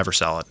me he would never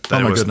sell it.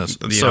 That Oh my it was,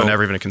 goodness!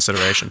 Never even a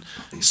consideration.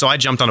 So I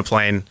jumped on a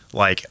plane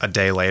like a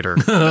day later,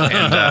 and with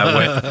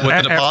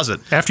the deposit.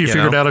 After you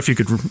figured out if you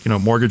could,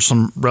 mortgage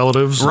some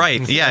relatives.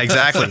 Right? Yeah,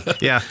 exactly.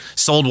 Yeah,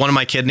 sold one of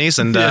my kidneys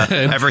and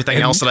everything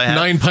else that I had.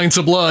 9 pints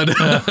of blood.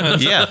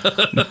 Yeah,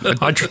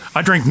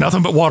 I drink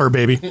nothing but water,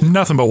 baby.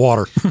 Nothing but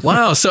water.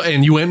 Wow. So,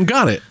 and you went and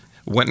got it.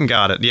 Went and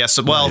got it. Yes.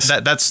 Well,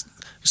 Nice. that's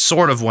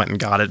sort of went and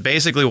got it.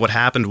 Basically, what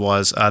happened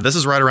was this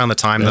is right around the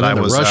time that I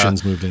the was.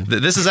 Russians moved in.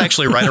 This is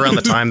actually right around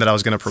the time that I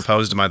was going to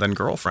propose to my then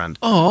girlfriend.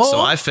 Oh.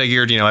 So I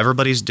figured,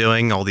 everybody's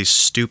doing all these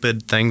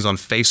stupid things on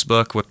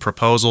Facebook with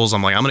proposals.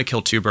 I'm like, I'm going to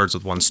kill two birds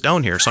with one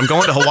stone here. So I'm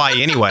going to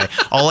Hawaii anyway.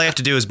 All I have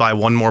to do is buy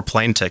one more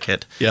plane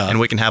ticket, and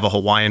we can have a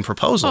Hawaiian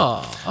proposal.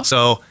 Aw.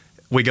 So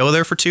we go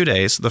there for 2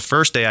 days. The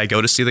first day I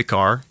go to see the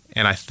car,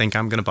 and I think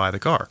I'm going to buy the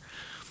car.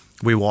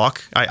 We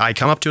walk. I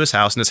come up to his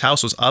house, and his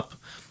house was up.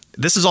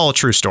 This is all a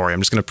true story.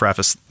 I'm just going to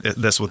preface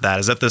this with that,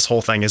 is that this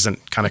whole thing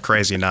isn't kind of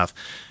crazy enough.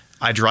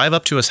 I drive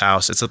up to his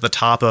house. It's at the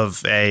top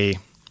of I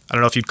don't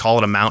know if you'd call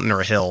it a mountain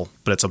or a hill,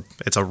 but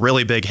it's a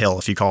really big hill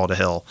if you call it a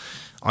hill.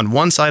 On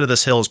one side of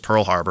this hill is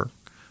Pearl Harbor.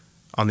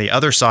 On the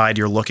other side,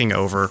 you're looking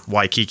over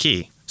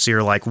Waikiki. So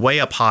you're like way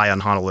up high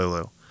on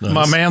Honolulu. Nice.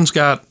 My man's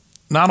got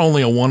not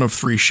only a 1 of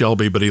 3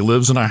 Shelby, but he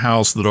lives in a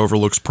house that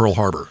overlooks Pearl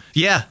Harbor.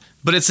 Yeah.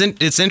 But it's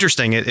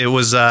interesting. It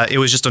was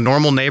just a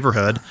normal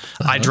neighborhood.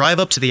 I drive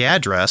up to the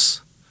address,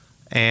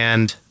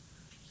 and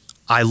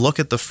I look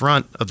at the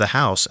front of the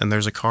house, and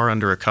there's a car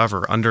under a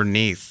cover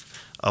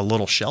underneath a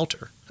little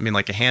shelter. I mean,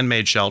 like a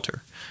handmade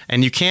shelter.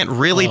 And you can't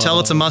really tell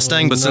it's a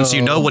Mustang, but since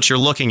you know what you're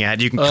looking at,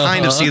 you can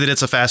kind of see that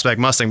it's a fastback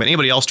Mustang. But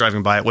anybody else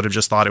driving by it would have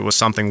just thought it was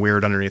something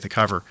weird underneath the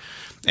cover.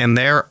 And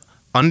there,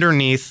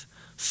 underneath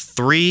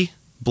 3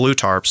 blue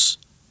tarps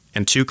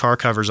and 2 car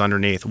covers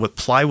underneath with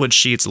plywood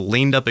sheets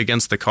leaned up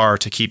against the car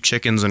to keep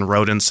chickens and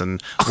rodents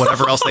and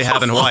whatever else they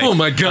have in Hawaii. Oh,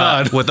 my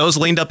God. With those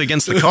leaned up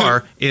against the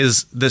car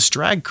is this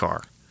drag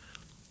car.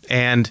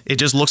 And it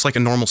just looks like a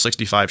normal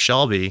 65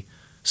 Shelby,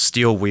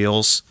 steel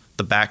wheels,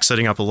 the back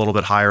sitting up a little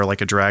bit higher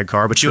like a drag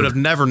car, but you would have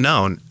never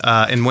known.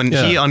 And when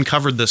he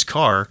uncovered this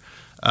car,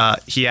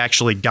 he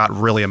actually got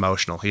really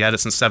emotional. He had it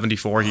since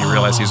 74. He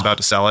realized he was about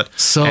to sell it.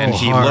 So and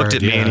he hard, looked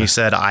at me and he yeah.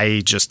 said,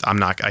 I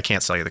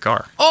can't sell you the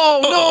car.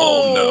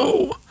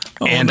 Oh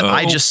no! And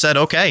I just said,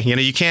 okay,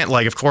 you can't,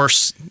 like, of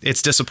course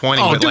it's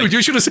disappointing. Oh, but dude, like,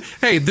 you should have said,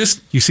 hey,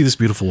 you see this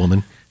beautiful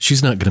woman?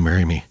 She's not going to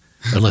marry me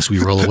unless we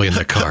roll away in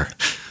that car.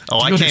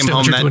 I you came understand home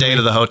what you're that doing day to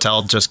to me? the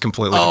hotel just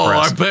completely Oh,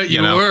 depressed. I bet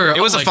you were.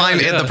 It was Oh a my fine.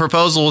 God, yeah. The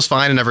proposal was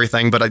fine and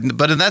everything, but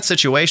in that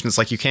situation, it's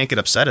like you can't get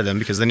upset at him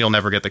because then you'll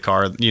never get the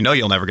car.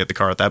 You'll never get the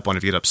car at that point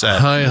if you get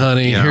upset. Hi,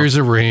 honey. Here's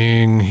a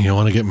ring. You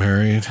want to get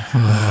married?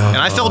 And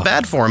I felt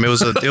bad for him. It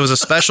was a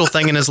special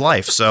thing in his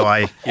life. So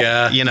he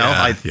had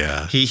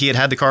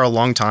the car a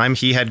long time.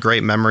 He had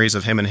great memories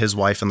of him and his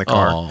wife in the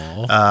car.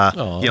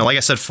 Like I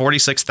said,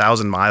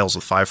 46,000 miles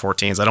with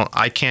 514s.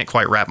 I can't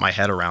quite wrap my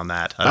head around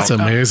that. That's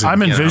amazing.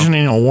 I'm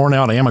envisioning a worn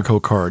out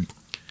Amoco card.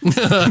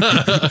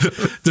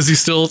 Does he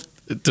still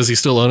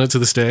own it to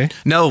this day?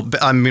 No,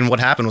 I mean, what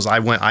happened was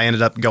I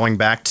ended up going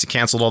back to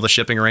canceled all the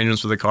shipping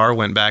arrangements with the car,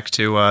 went back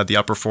to the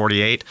upper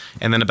 48,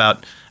 and then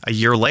about a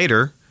year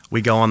later,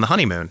 we go on the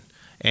honeymoon.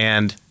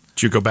 And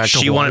Did you go back to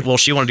she Hawaii?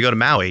 wanted to go to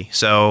Maui.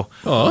 So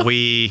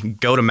we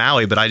go to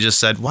Maui, but I just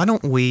said, why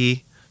don't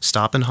we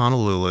stop in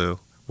Honolulu?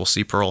 We'll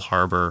see Pearl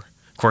Harbor.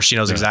 Of course, she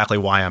knows exactly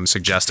why I'm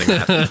suggesting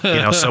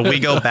that. So we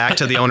go back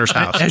to the owner's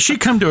house. Has she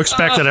come to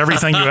expect that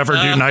everything you ever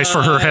do nice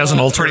for her has an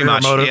ulterior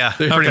motive? Yeah,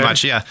 pretty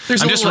much. Yeah,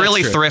 I'm just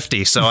really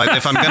thrifty. So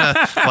if I'm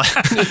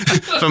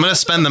gonna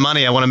spend the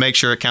money, I want to make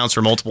sure it counts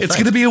for multiple. It's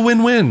gonna be a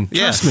win-win.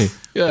 Yeah. Trust me.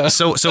 Yeah.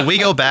 So we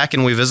go back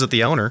and we visit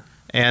the owner.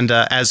 And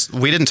as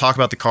we didn't talk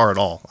about the car at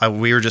all,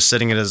 we were just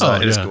sitting at his.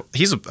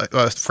 He's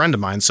a friend of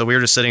mine, so we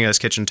were just sitting at his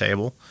kitchen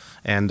table,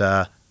 and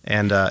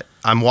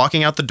I'm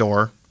walking out the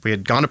door. We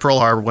had gone to Pearl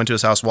Harbor, went to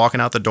his house, walking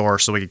out the door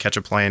so we could catch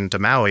a plane to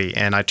Maui.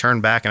 And I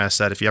turned back and I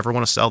said, "If you ever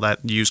want to sell that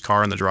used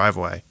car in the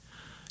driveway,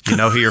 you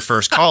know who your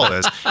first call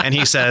is." And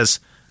he says,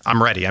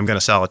 "I'm ready. I'm going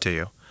to sell it to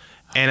you."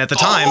 And at the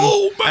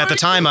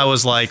time, I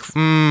was like,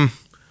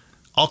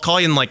 I'll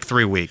call you in like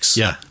 3 weeks.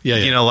 Yeah.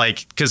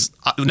 Because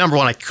number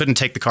one, I couldn't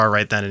take the car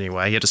right then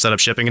anyway. You had to set up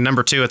shipping. And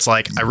number two, it's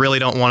like, I really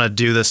don't want to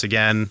do this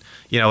again,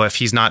 if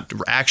he's not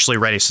actually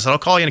ready. So I said, I'll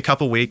call you in a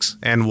couple weeks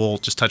and we'll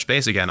just touch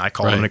base again. I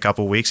called him in a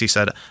couple weeks. He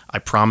said, "I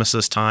promise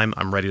this time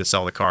I'm ready to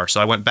sell the car."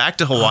 So I went back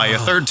to Hawaii a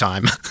third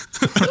time.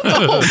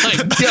 Oh my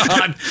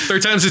God.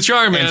 Third time's a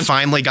charm, man. And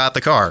finally got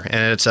the car.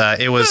 And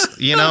it was,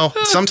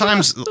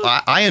 sometimes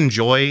I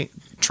enjoy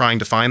trying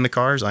to find the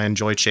cars. I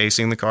enjoy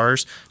chasing the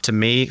cars. To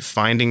me,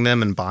 finding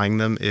them and buying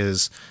them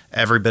is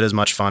every bit as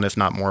much fun, if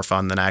not more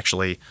fun, than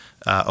actually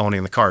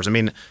owning the cars. I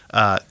mean,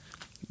 I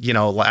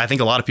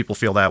think a lot of people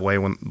feel that way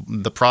when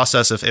the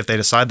process, if they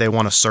decide they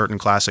want a certain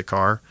classic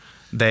car,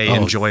 they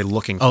enjoy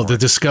looking for the it.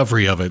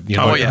 discovery of it.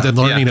 Then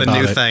learning the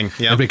about new it. thing.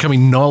 Yep. And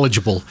becoming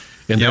knowledgeable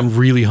and then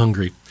really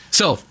hungry.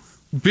 So,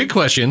 big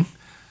question.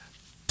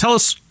 Tell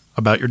us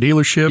about your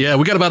dealership. Yeah,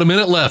 we got about a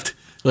minute left.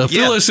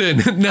 Fill us in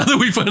now that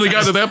we finally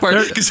got to that part,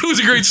 because it was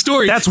a great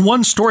story. That's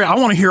one story. I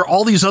want to hear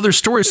all these other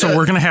stories, so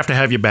we're going to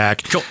have you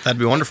back. Cool. That'd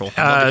be wonderful.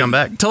 I'd love to come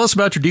back. Tell us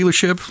about your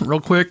dealership real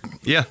quick.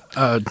 Yeah.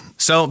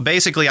 So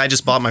basically, I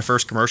just bought my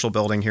first commercial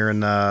building here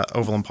in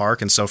Overland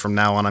Park, and so from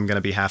now on, I'm going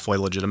to be halfway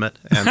legitimate.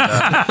 And,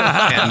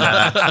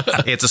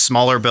 it's a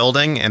smaller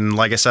building, and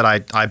like I said,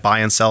 I buy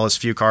and sell as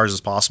few cars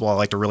as possible. I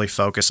like to really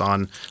focus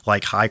on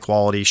like high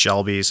quality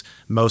Shelbys,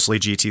 mostly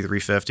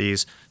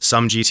GT350s,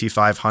 some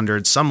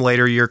GT500s, some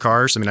later year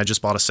cars. I mean, I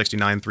just bought a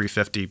 '69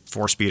 350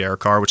 4-speed air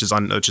car, which is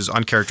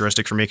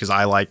uncharacteristic for me because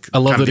I like. I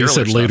love that he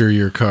said stuff. later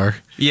year car.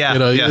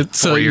 Yeah,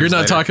 So you're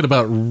not talking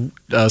about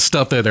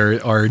stuff that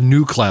are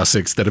new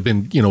classics that have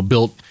been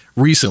built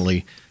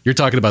recently. You're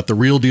talking about the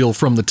real deal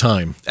from the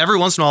time. Every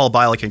once in a while, I'll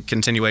buy like a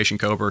continuation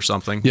Cobra or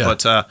something. Yeah.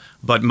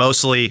 But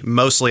mostly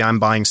I'm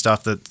buying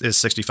stuff that is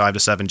 65 to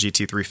 7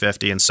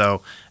 GT350, and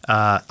so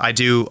I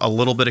do a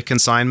little bit of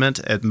consignment.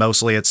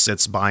 Mostly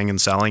it's buying and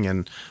selling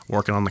and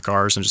working on the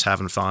cars and just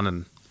having fun.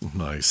 And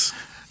nice.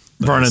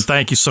 Vernon,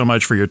 thank you so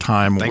much for your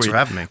time. Thanks for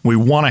having me. We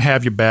want to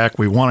have you back.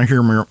 We want to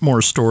hear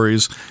more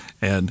stories.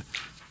 And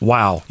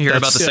wow. You hear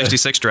about the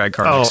 66 drag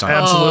car next time.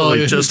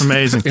 Absolutely. Just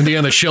amazing.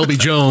 Indiana Shelby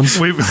Jones.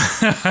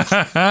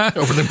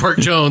 Overland Park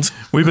Jones.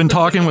 We've been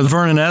talking with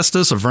Vernon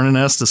Estes of Vernon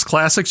Estes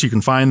Classics. You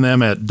can find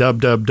them at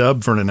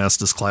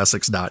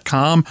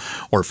www.vernonestesclassics.com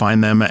or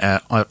find them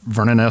at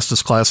Vernon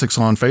Estes Classics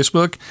on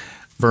Facebook.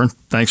 Vern,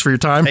 thanks for your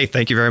time. Hey,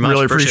 thank you very much.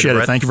 Really appreciate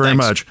it. Thank you very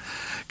much.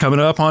 Coming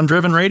up on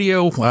Driven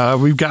Radio,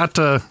 we've got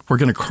we're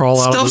going to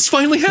crawl out. Stuff's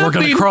finally happening. We're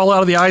going to crawl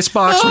out of the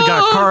icebox. We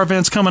got car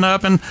events coming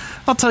up, and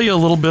I'll tell you a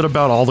little bit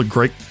about all the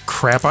great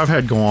crap I've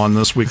had go on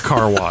this week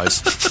car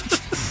wise.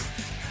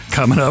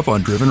 Coming up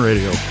on Driven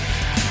Radio.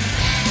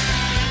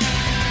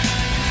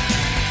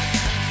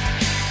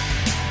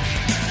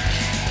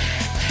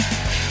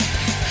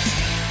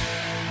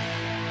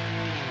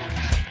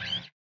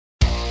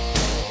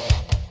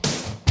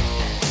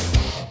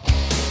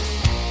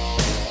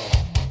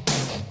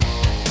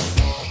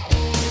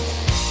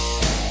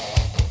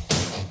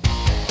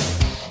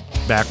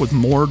 Back with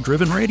more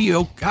Driven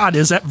Radio. God,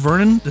 is that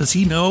Vernon? Does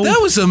he know? That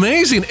was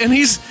amazing. And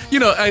he's,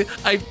 I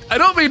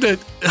don't mean to,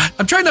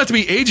 I'm trying not to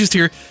be ageist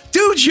here.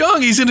 Dude's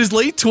young. He's in his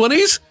late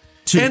 20s.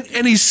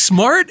 And he's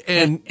smart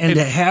and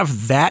to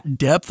have that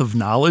depth of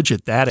knowledge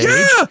at that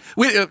age.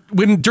 Yeah.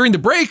 When during the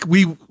break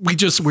we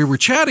were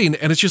chatting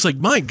and it's just like,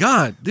 my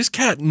God, this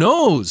cat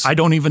knows. I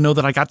don't even know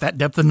that I got that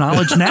depth of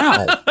knowledge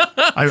now.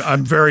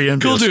 I'm very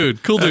envious.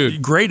 Cool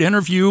dude. Great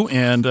interview,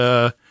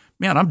 and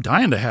man, I'm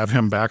dying to have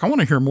him back. I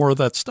want to hear more of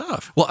that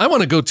stuff. Well, I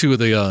want to go to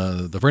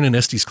the Vernon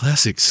Estes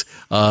Classics.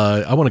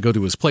 I want to go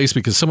to his place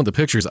because some of the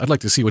pictures, I'd like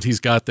to see what he's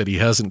got that he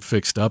hasn't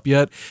fixed up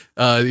yet.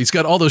 He's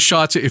got all those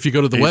shots, if you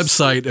go to the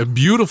website, of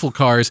beautiful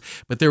cars,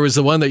 but there was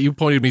the one that you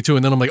pointed me to,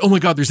 and then I'm like, oh my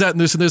God, there's that and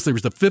this and this. There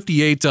was the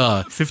 58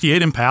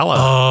 Impala.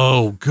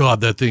 Oh,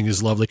 God, that thing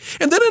is lovely.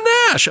 And then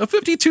a Nash, a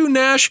 52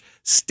 Nash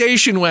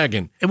station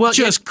wagon. Well,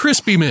 just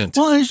crispy mint.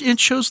 Well, it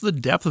shows the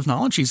depth of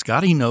knowledge he's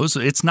got. He knows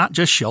it's not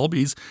just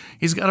Shelby's.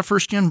 He's got a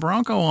first-gen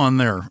Bronco on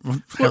there.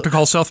 I have to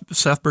call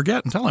Seth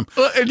Burgett and tell him.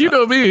 And you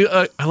know me,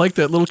 I like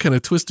that little kind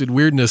of twisted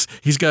weirdness.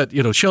 He's got,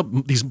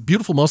 these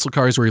beautiful muscle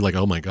cars where you're like,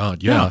 oh my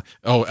God, yeah.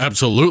 Oh,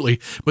 absolutely.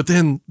 But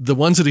then the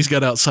ones that he's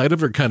got outside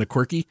of it are kind of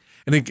quirky.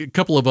 And a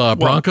couple of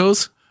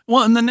Broncos.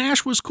 Well, and the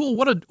Nash was cool.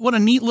 What a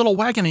neat little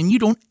wagon, and you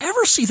don't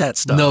ever see that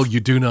stuff. No, you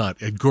do not.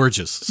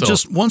 Gorgeous. So.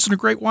 Just once in a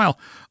great while.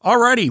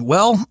 Alrighty,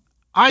 well,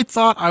 I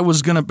thought I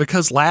was gonna,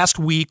 because last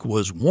week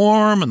was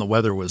warm and the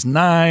weather was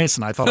nice,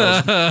 and I thought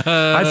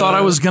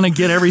I was gonna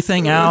get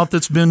everything out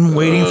that's been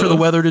waiting for the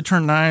weather to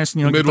turn nice.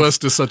 And,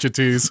 Midwest is such a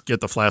tease. Get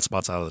the flat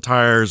spots out of the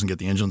tires and get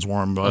the engines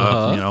warmed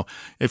up.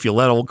 If you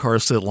let old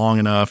cars sit long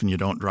enough and you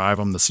don't drive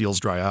them, the seals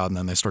dry out and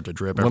then they start to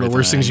drip. One of the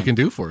worst things you can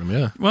do for them.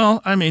 Yeah.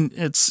 Well, I mean,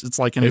 it's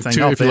like anything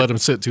else. If you let them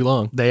sit too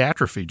long, they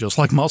atrophy just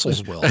like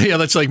muscles will. Yeah,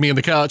 that's like me on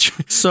the couch.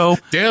 So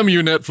damn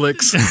you,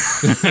 Netflix.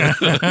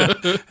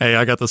 Hey,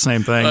 I got the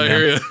same thing. I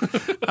hear you.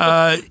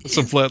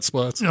 Some flat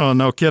spots. Oh,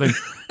 no kidding.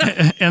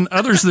 And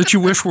others that you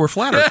wish were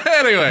flatter.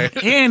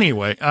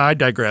 Anyway, I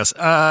digress.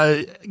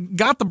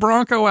 Got the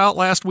Bronco out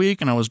last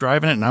week, and I was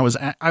driving it, and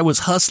I was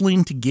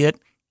hustling to get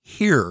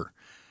here,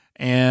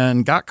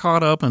 and got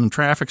caught up in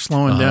traffic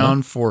slowing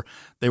down.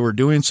 They were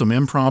doing some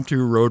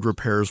impromptu road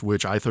repairs,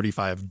 which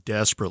I-35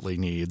 desperately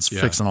needs,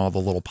 fixing all the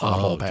little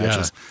pothole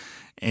patches. Yeah.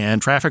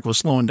 And traffic was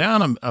slowing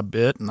down a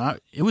bit, and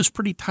it was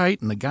pretty tight,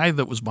 and the guy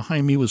that was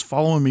behind me was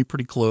following me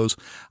pretty close.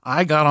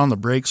 I got on the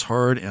brakes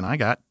hard, and I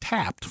got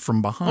tapped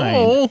from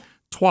behind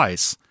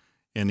twice.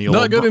 In the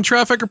Not good in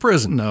traffic or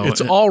prison. No.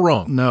 It's all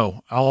wrong.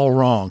 No, all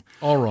wrong.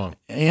 All wrong.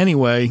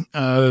 Anyway,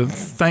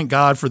 thank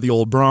God for the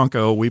old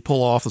Bronco. We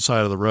pull off the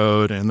side of the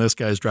road, and this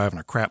guy's driving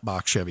a crap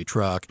box Chevy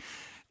truck,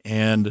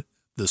 and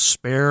the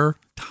spare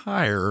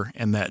tire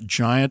and that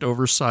giant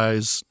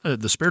oversized,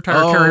 the spare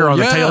tire carrier on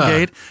the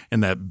tailgate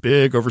and that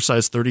big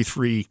oversized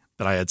 33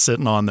 that I had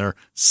sitting on there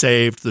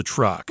saved the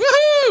truck.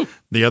 Woohoo!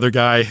 The other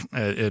guy,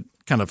 it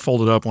kind of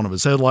folded up one of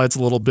his headlights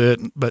a little bit,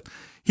 but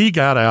he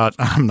got out.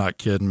 I'm not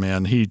kidding,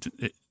 man. He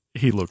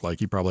looked like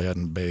he probably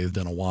hadn't bathed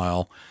in a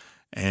while,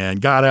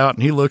 and got out,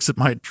 and he looks at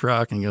my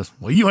truck and he goes,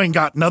 "Well, you ain't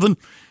got nothing."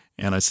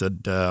 And I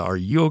said, "Are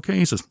you okay?"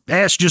 He says,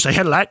 "That's just a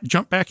headlight."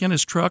 Jumped back in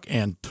his truck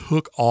and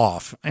took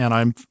off. And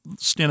I'm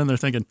standing there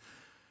thinking,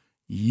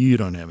 you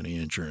don't have any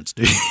insurance,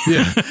 do you?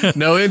 Yeah,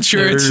 no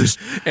insurance.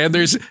 And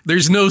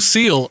there's no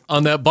seal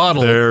on that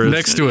bottle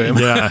next to him.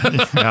 Yeah,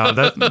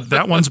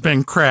 that one's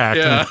been cracked.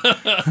 Yeah.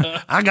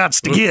 I got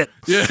to get.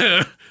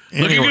 Yeah.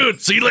 Anyway, looking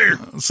good. See you later.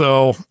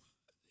 So,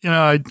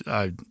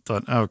 I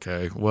thought,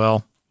 okay,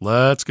 well,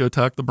 let's go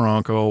tuck the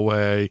Bronco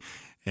away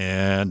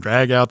and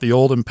drag out the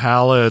old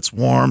Impala. It's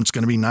warm. It's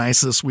going to be nice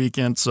this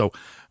weekend. So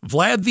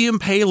Vlad the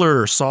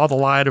Impaler saw the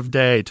light of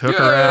day, took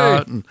her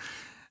out, and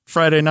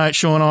Friday night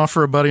showing off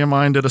for a buddy of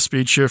mine, did a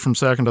speed shift from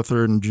second to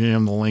third and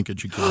jammed the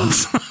linkage again.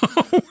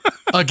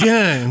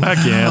 Again,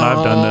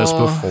 I've done this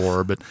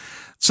before, but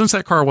since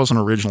that car wasn't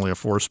originally a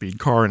 4-speed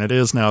car, and it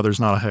is now, there's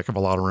not a heck of a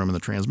lot of room in the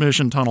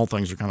transmission tunnel.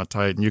 Things are kind of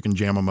tight, and you can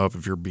jam them up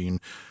if you're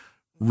being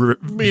a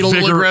little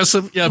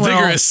aggressive. Yeah,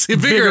 vigorous.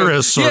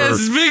 Vigorous. Yes,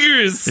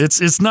 vigorous.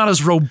 It's not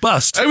as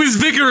robust. I was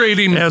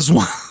vigorating. As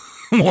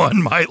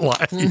one might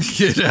like.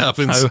 It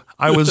happens.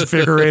 I was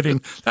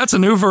vigorating. That's a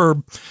new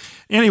verb.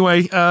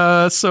 Anyway,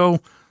 so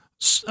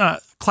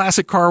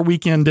classic car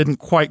weekend didn't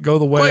quite go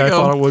the way I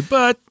thought it would,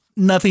 but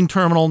nothing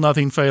terminal,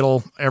 nothing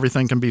fatal.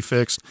 Everything can be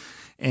fixed.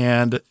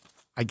 And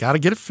I got to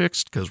get it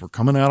fixed because we're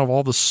coming out of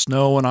all the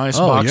snow and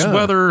icebox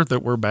weather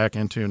that we're back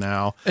into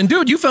now. And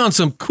dude, you found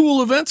some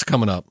cool events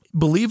coming up.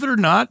 Believe it or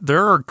not,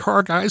 there are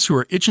car guys who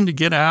are itching to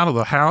get out of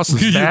the house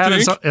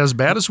as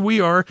bad as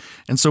we are.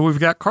 And so we've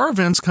got car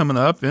events coming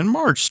up in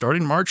March,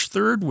 starting March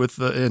 3rd with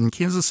in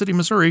Kansas City,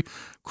 Missouri.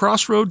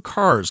 Crossroad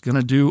Cars going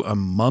to do a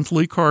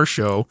monthly car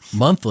show.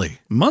 Monthly.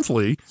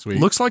 Sweet.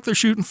 Looks like they're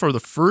shooting for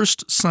the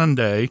first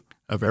Sunday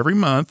of every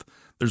month.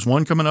 There's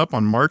one coming up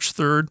on March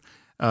 3rd.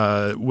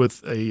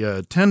 With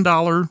a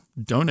 $10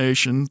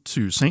 donation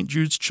to St.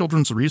 Jude's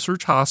Children's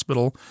Research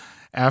Hospital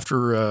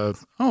after,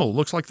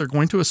 looks like they're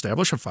going to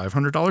establish a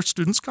 $500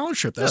 student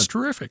scholarship. That's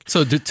terrific.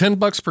 So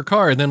 $10 per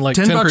car, and then like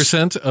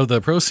 10% of the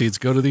proceeds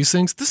go to these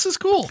things. This is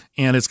cool.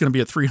 And it's going to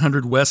be at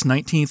 300 West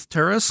 19th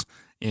Terrace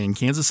in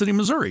Kansas City,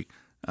 Missouri.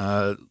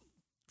 For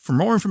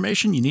more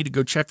information, you need to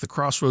go check the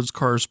Crossroads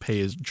Cars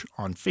page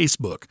on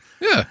Facebook.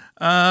 Yeah.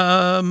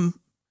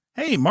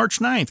 Hey, March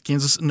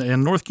 9th,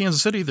 in North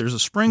Kansas City, there's a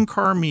spring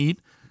car meet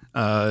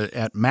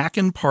at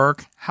Mackin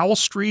Park, Howell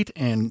Street,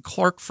 and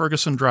Clark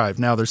Ferguson Drive.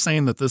 Now, they're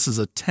saying that this is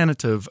a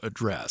tentative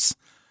address.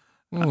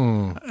 I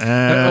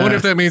wonder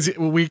if that means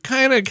we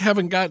kind of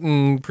haven't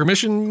gotten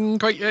permission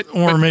quite yet.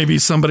 Or maybe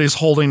somebody's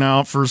holding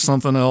out for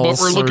something else.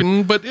 But we're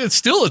looking, but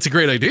it's a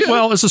great idea.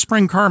 Well, it's a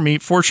spring car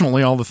meet.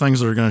 Fortunately, all the things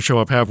that are going to show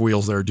up have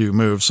wheels there do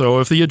move. So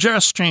if the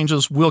address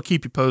changes, we'll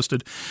keep you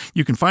posted.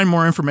 You can find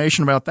more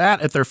information about that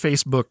at their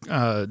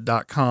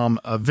Facebook.com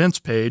events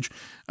page.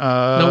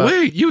 No,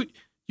 wait, you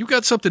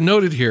got something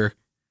noted here.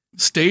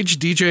 Stage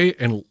DJ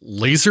and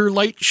laser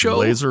light show.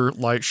 Laser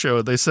light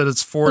show. They said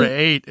it's 4 to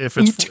 8. If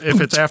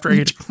it's after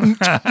 8,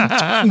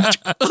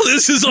 oh,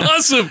 this is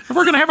awesome.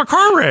 We're gonna have a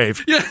car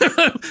rave. Yeah,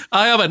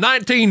 I have a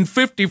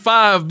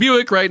 1955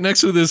 Buick right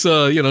next to this,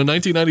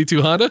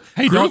 1992 Honda.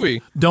 Hey,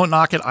 groovy. Don't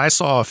knock it. I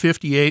saw a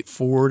 58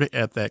 Ford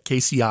at that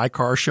KCI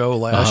car show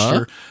last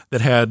year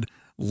that had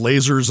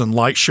lasers and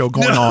light show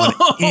going on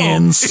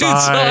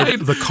inside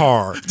the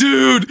car.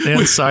 Dude.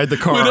 Inside the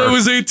car. When I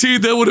was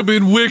 18, that would have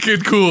been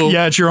wicked cool.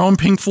 Yeah, it's your own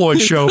Pink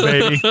Floyd show,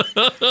 baby.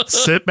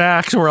 Sit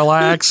back,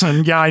 relax,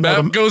 and yeah, I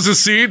know. Back goes a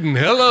seed, and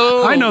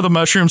hello. I know the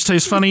mushrooms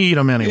taste funny. Eat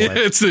them anyway.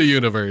 It's the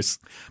universe.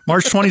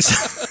 March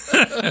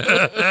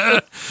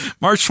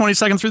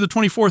 22nd through the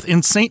 24th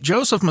in St.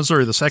 Joseph,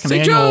 Missouri, the second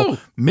St. annual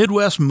Joe.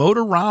 Midwest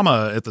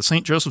Motorama at the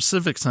St. Joseph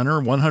Civic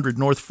Center, 100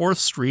 North 4th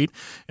Street.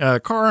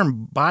 Car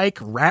and bike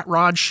rat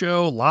rod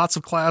show, lots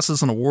of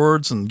classes and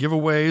awards and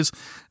giveaways.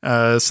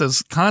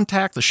 Says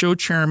contact the show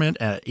chairman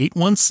at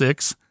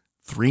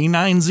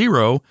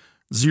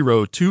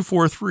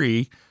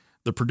 816-390-0243.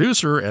 The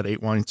producer at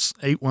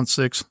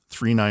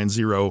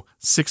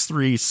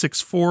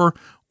 816-390-6364,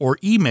 or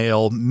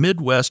email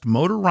Midwest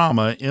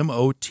Motorama,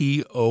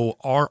 MOTORRAMA,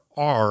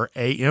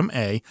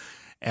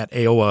 at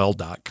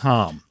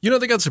AOL.com. You know,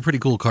 they got some pretty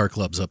cool car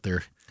clubs up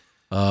there.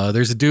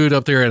 There's a dude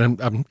up there,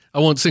 and I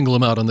won't single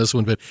him out on this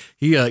one, but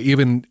he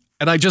and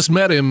I just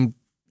met him,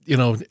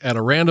 at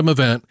a random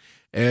event,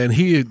 and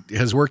he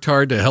has worked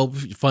hard to help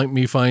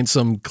me find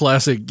some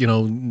classic,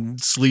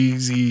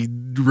 sleazy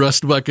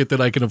rust bucket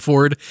that I can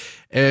afford,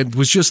 and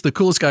was just the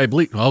coolest guy.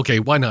 Okay,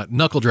 why not?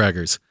 Knuckle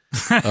Draggers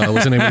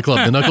was the name of the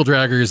club, the Knuckle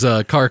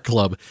Draggers Car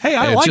Club. Hey,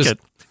 I like it.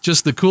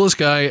 Just the coolest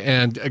guy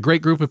and a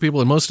great group of people,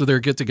 and most of their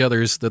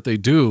get-togethers that they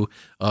do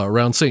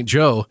around St.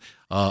 Joe,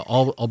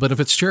 all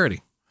benefits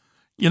charity.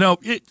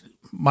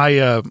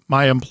 My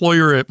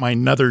employer at my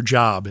other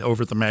job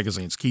over at the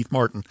magazines, Keith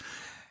Martin,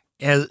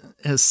 has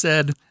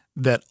said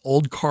that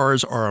old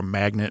cars are a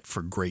magnet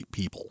for great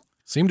people.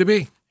 Seem to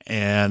be.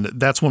 And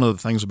that's one of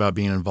the things about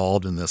being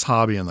involved in this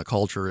hobby and the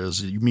culture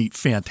is you meet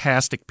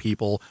fantastic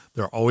people.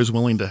 They're always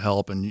willing to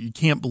help, and you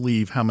can't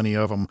believe how many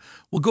of them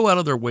will go out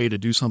of their way to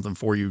do something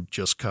for you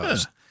just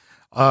because.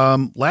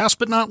 Last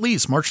but not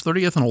least, March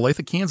 30th in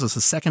Olathe, Kansas,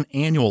 the second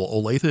annual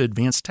Olathe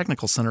Advanced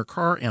Technical Center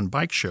Car and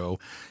Bike Show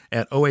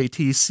at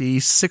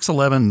OATC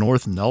 611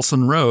 North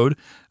Nelson Road,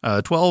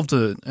 12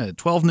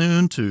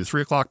 noon to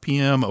 3 o'clock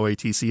p.m.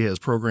 OATC has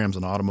programs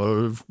in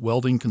automotive,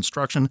 welding,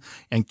 construction,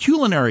 and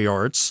culinary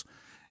arts.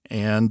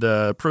 And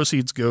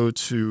proceeds go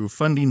to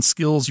Funding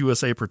Skills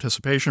USA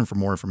participation. For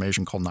more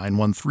information, call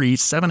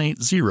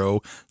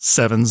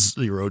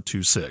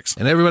 913-780-7026.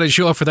 And everybody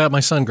show up for that. My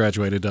son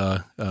graduated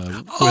with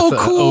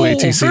cool.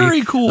 OATC.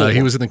 Very cool.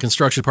 He was in the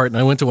construction part, and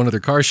I went to one of their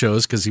car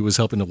shows because he was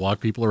helping to walk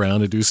people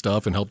around and do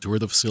stuff and help tour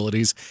the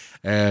facilities.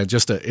 And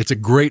it's a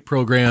great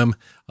program,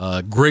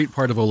 great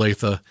part of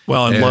Olathe.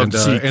 Well, and love to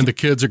see. And the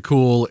kids are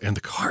cool, and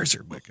the cars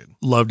are wicked.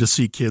 Love to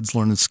see kids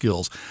learning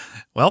skills.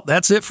 Well,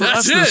 that's it for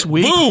us this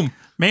week. Boom.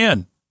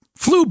 Man,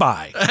 flew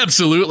by.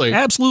 Absolutely.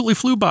 Absolutely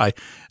flew by.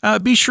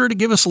 Be sure to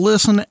give us a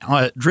listen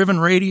at Driven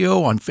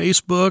Radio on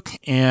Facebook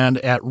and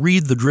at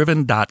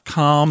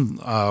readthedriven.com.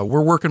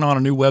 We're working on a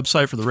new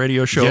website for the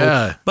radio show.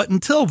 Yeah. But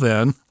until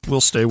then, we'll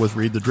stay with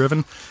Read the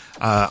Driven.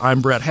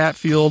 I'm Brett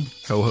Hatfield,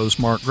 co-host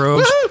Mark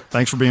Groves. Woo-hoo!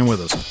 Thanks for being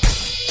with us.